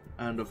now,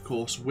 and of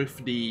course with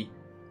the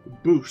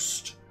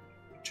boost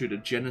to the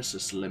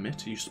Genesis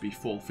limit, it used to be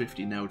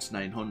 450, now it's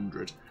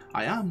 900.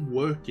 I am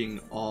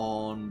working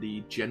on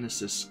the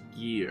Genesis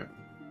gear.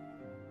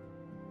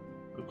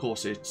 Of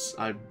course,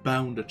 I've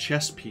bound a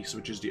chest piece,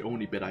 which is the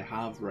only bit I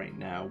have right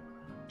now,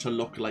 to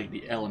look like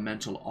the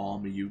elemental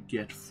armor you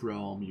get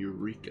from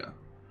Eureka.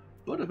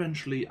 But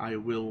eventually I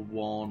will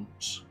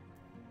want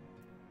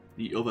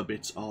the other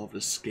bits of the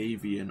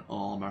Scavian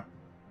armor,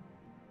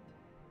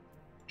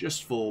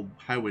 just for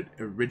how it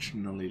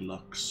originally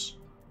looks.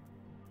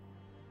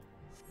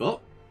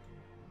 But,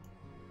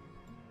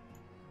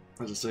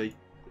 as I say,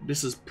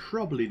 this is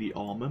probably the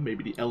armor,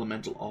 maybe the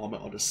elemental armor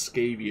or the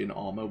Scavian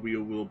armor we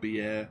will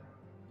be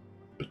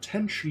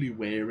potentially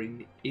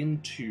wearing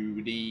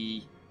into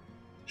the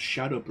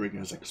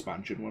Shadowbringers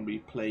expansion when we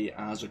play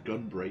as a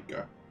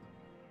Gunbreaker.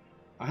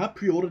 I have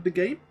pre-ordered the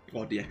game,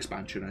 or the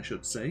expansion I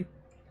should say,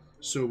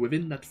 so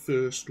within that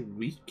first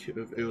week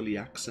of early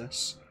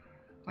access,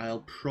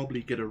 I'll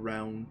probably get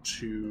around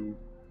to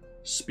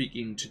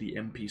speaking to the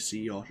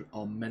NPC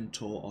or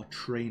mentor or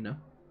trainer,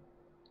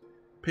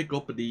 pick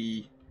up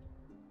the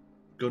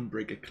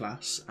Gunbreaker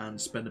class and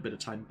spend a bit of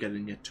time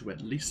getting it to at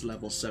least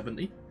level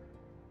 70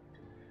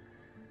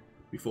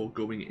 before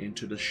going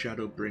into the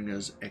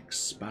Shadowbringers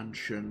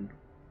expansion.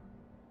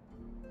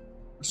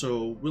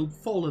 So we'll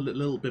fall a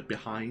little bit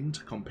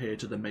behind compared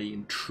to the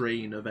main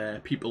train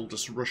of people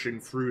just rushing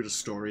through the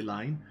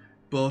storyline,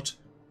 but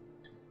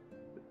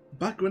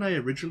back when I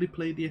originally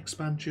played the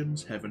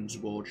expansions, Heaven's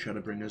Ward,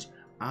 Shadowbringers,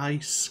 I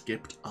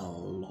skipped a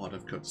lot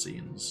of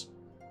cutscenes,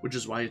 which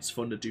is why it's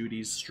fun to do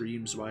these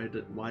streams, why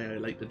I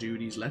like to do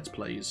these Let's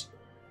Plays.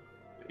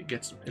 It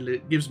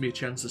gives me a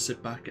chance to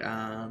sit back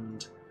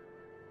and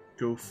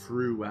go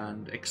through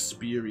and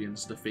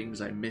experience the things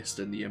I missed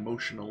and the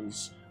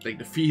emotionals, like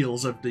the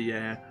feels of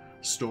the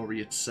story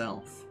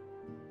itself.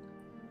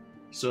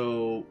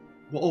 So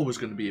we're always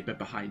going to be a bit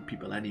behind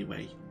people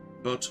anyway,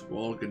 but we're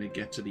all going to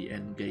get to the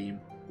end game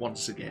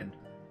once again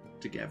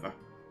together.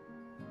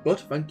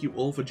 But thank you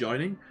all for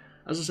joining.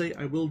 As I say,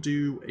 I will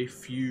do a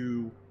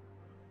few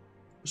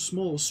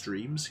small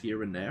streams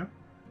here and there.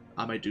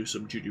 I might do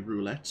some duty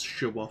roulettes,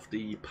 show off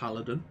the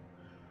Paladin,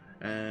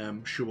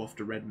 show off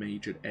the Red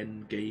Mage at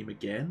end game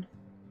again,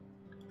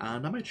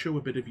 and I might show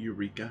a bit of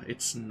Eureka.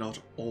 It's not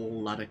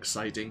all that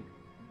exciting.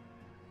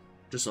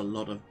 Just a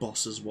lot of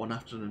bosses one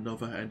after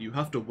another, and you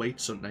have to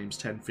wait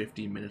sometimes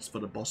 10-15 minutes for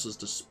the bosses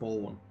to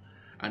spawn.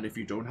 And if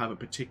you don't have a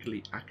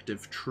particularly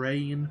active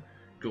train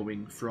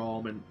going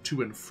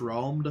to and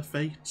from the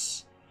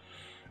Fates,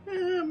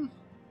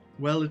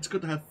 well, it's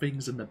good to have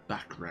things in the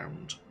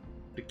background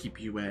to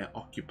keep you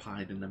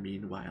occupied in the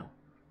meanwhile.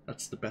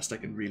 That's the best I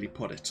can really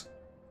put it.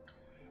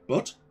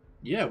 But,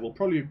 yeah, we'll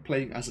probably be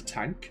playing as a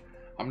tank.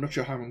 I'm not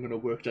sure how I'm going to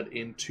work that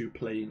into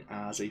playing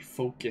as a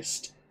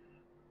focused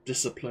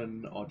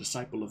discipline or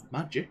disciple of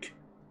magic,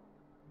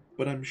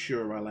 but I'm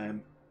sure I'll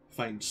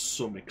find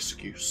some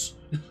excuse.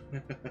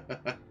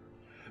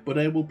 But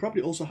I will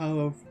probably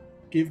also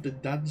give the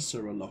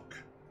dancer a look.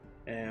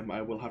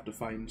 I will have to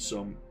find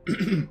some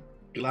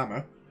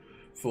glamour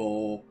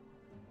for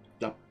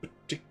that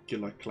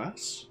particular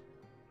class,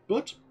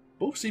 but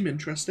both seem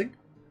interesting.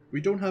 We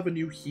don't have a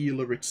new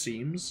healer, it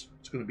seems.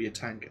 It's going to be a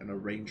tank and a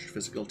ranged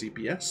physical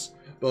DPS,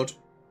 but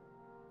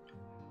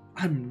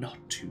I'm not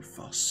too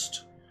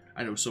fussed.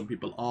 I know some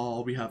people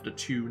are. We have the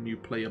 2 new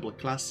playable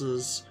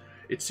classes.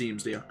 It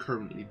seems they are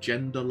currently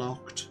gender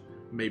locked.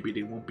 Maybe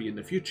they won't be in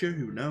the future,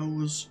 who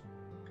knows?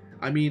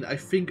 I mean, I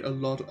think a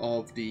lot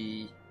of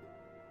the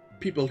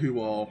people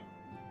who are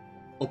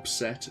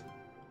upset,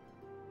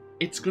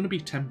 it's going to be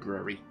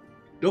temporary.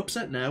 They're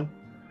upset now.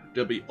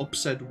 They'll be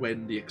upset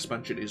when the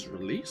expansion is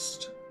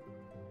released.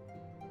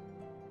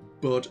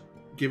 But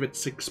give it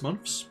 6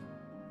 months,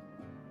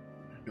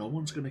 no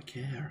one's going to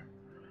care.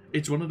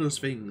 It's one of those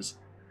things.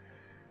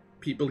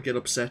 People get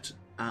upset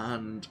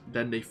and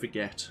then they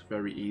forget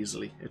very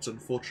easily. It's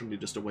unfortunately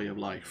just a way of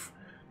life.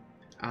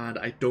 And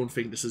I don't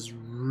think this is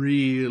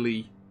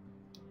really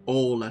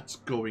all that's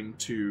going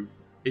to...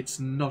 It's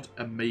not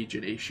a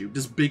major issue.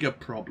 There's bigger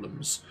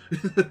problems,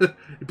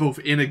 both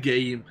in a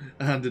game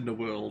and in the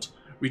world.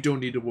 We don't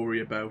need to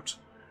worry about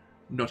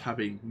not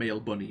having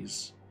male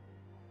bunnies.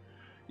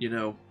 You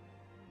know.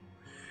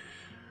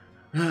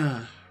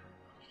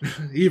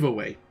 Either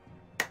way.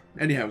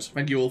 Anyhow,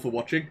 thank you all for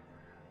watching.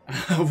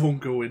 I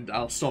won't go in.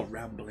 I'll start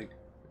rambling.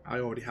 I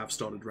already have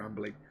started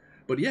rambling.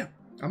 But yeah,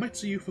 I might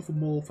see you for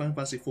more Final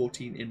Fantasy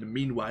XIV in the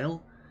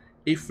meanwhile.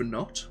 If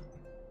not,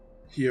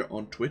 here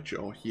on Twitch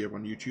or here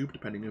on YouTube,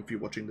 depending if you're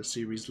watching the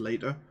series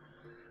later,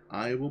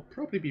 I will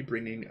probably be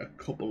bringing a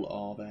couple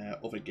of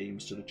other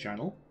games to the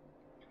channel.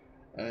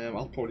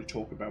 I'll probably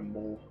talk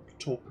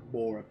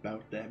more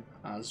about them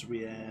as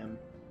we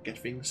get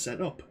things set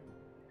up.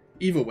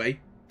 Either way,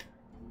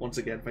 once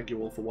again, thank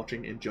you all for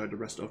watching. Enjoy the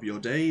rest of your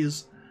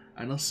days,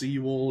 and I'll see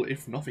you all,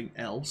 if nothing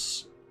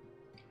else,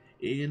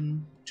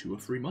 in 2 or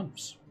 3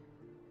 months.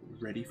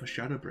 Ready for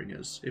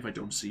Shadowbringers, if I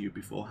don't see you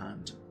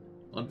beforehand.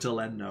 Until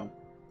then, no.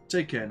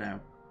 Take care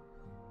now.